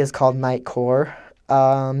like is called nightcore.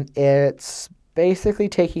 It's basically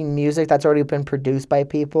taking music that's already been produced by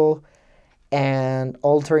people and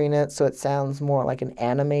altering it so it sounds more like an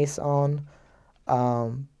anime song.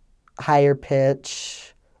 Higher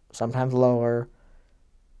pitch, sometimes lower,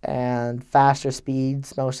 and faster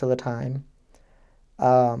speeds most of the time.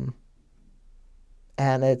 And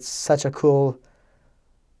it's such a cool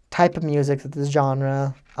type of music, this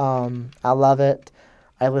genre. I love it.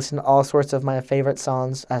 I listen to all sorts of my favorite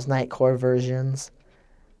songs as nightcore versions.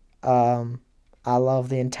 I love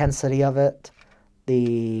the intensity of it,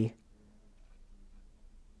 the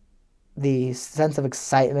sense of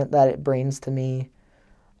excitement that it brings to me,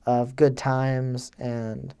 of good times,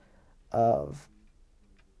 and of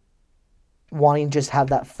wanting to just have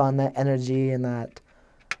that fun, that energy, and that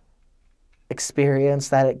experience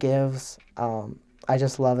that it gives. I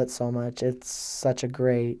just love it so much. It's such a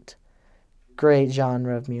great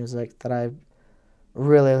genre of music that I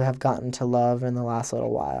really have gotten to love in the last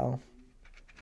little while.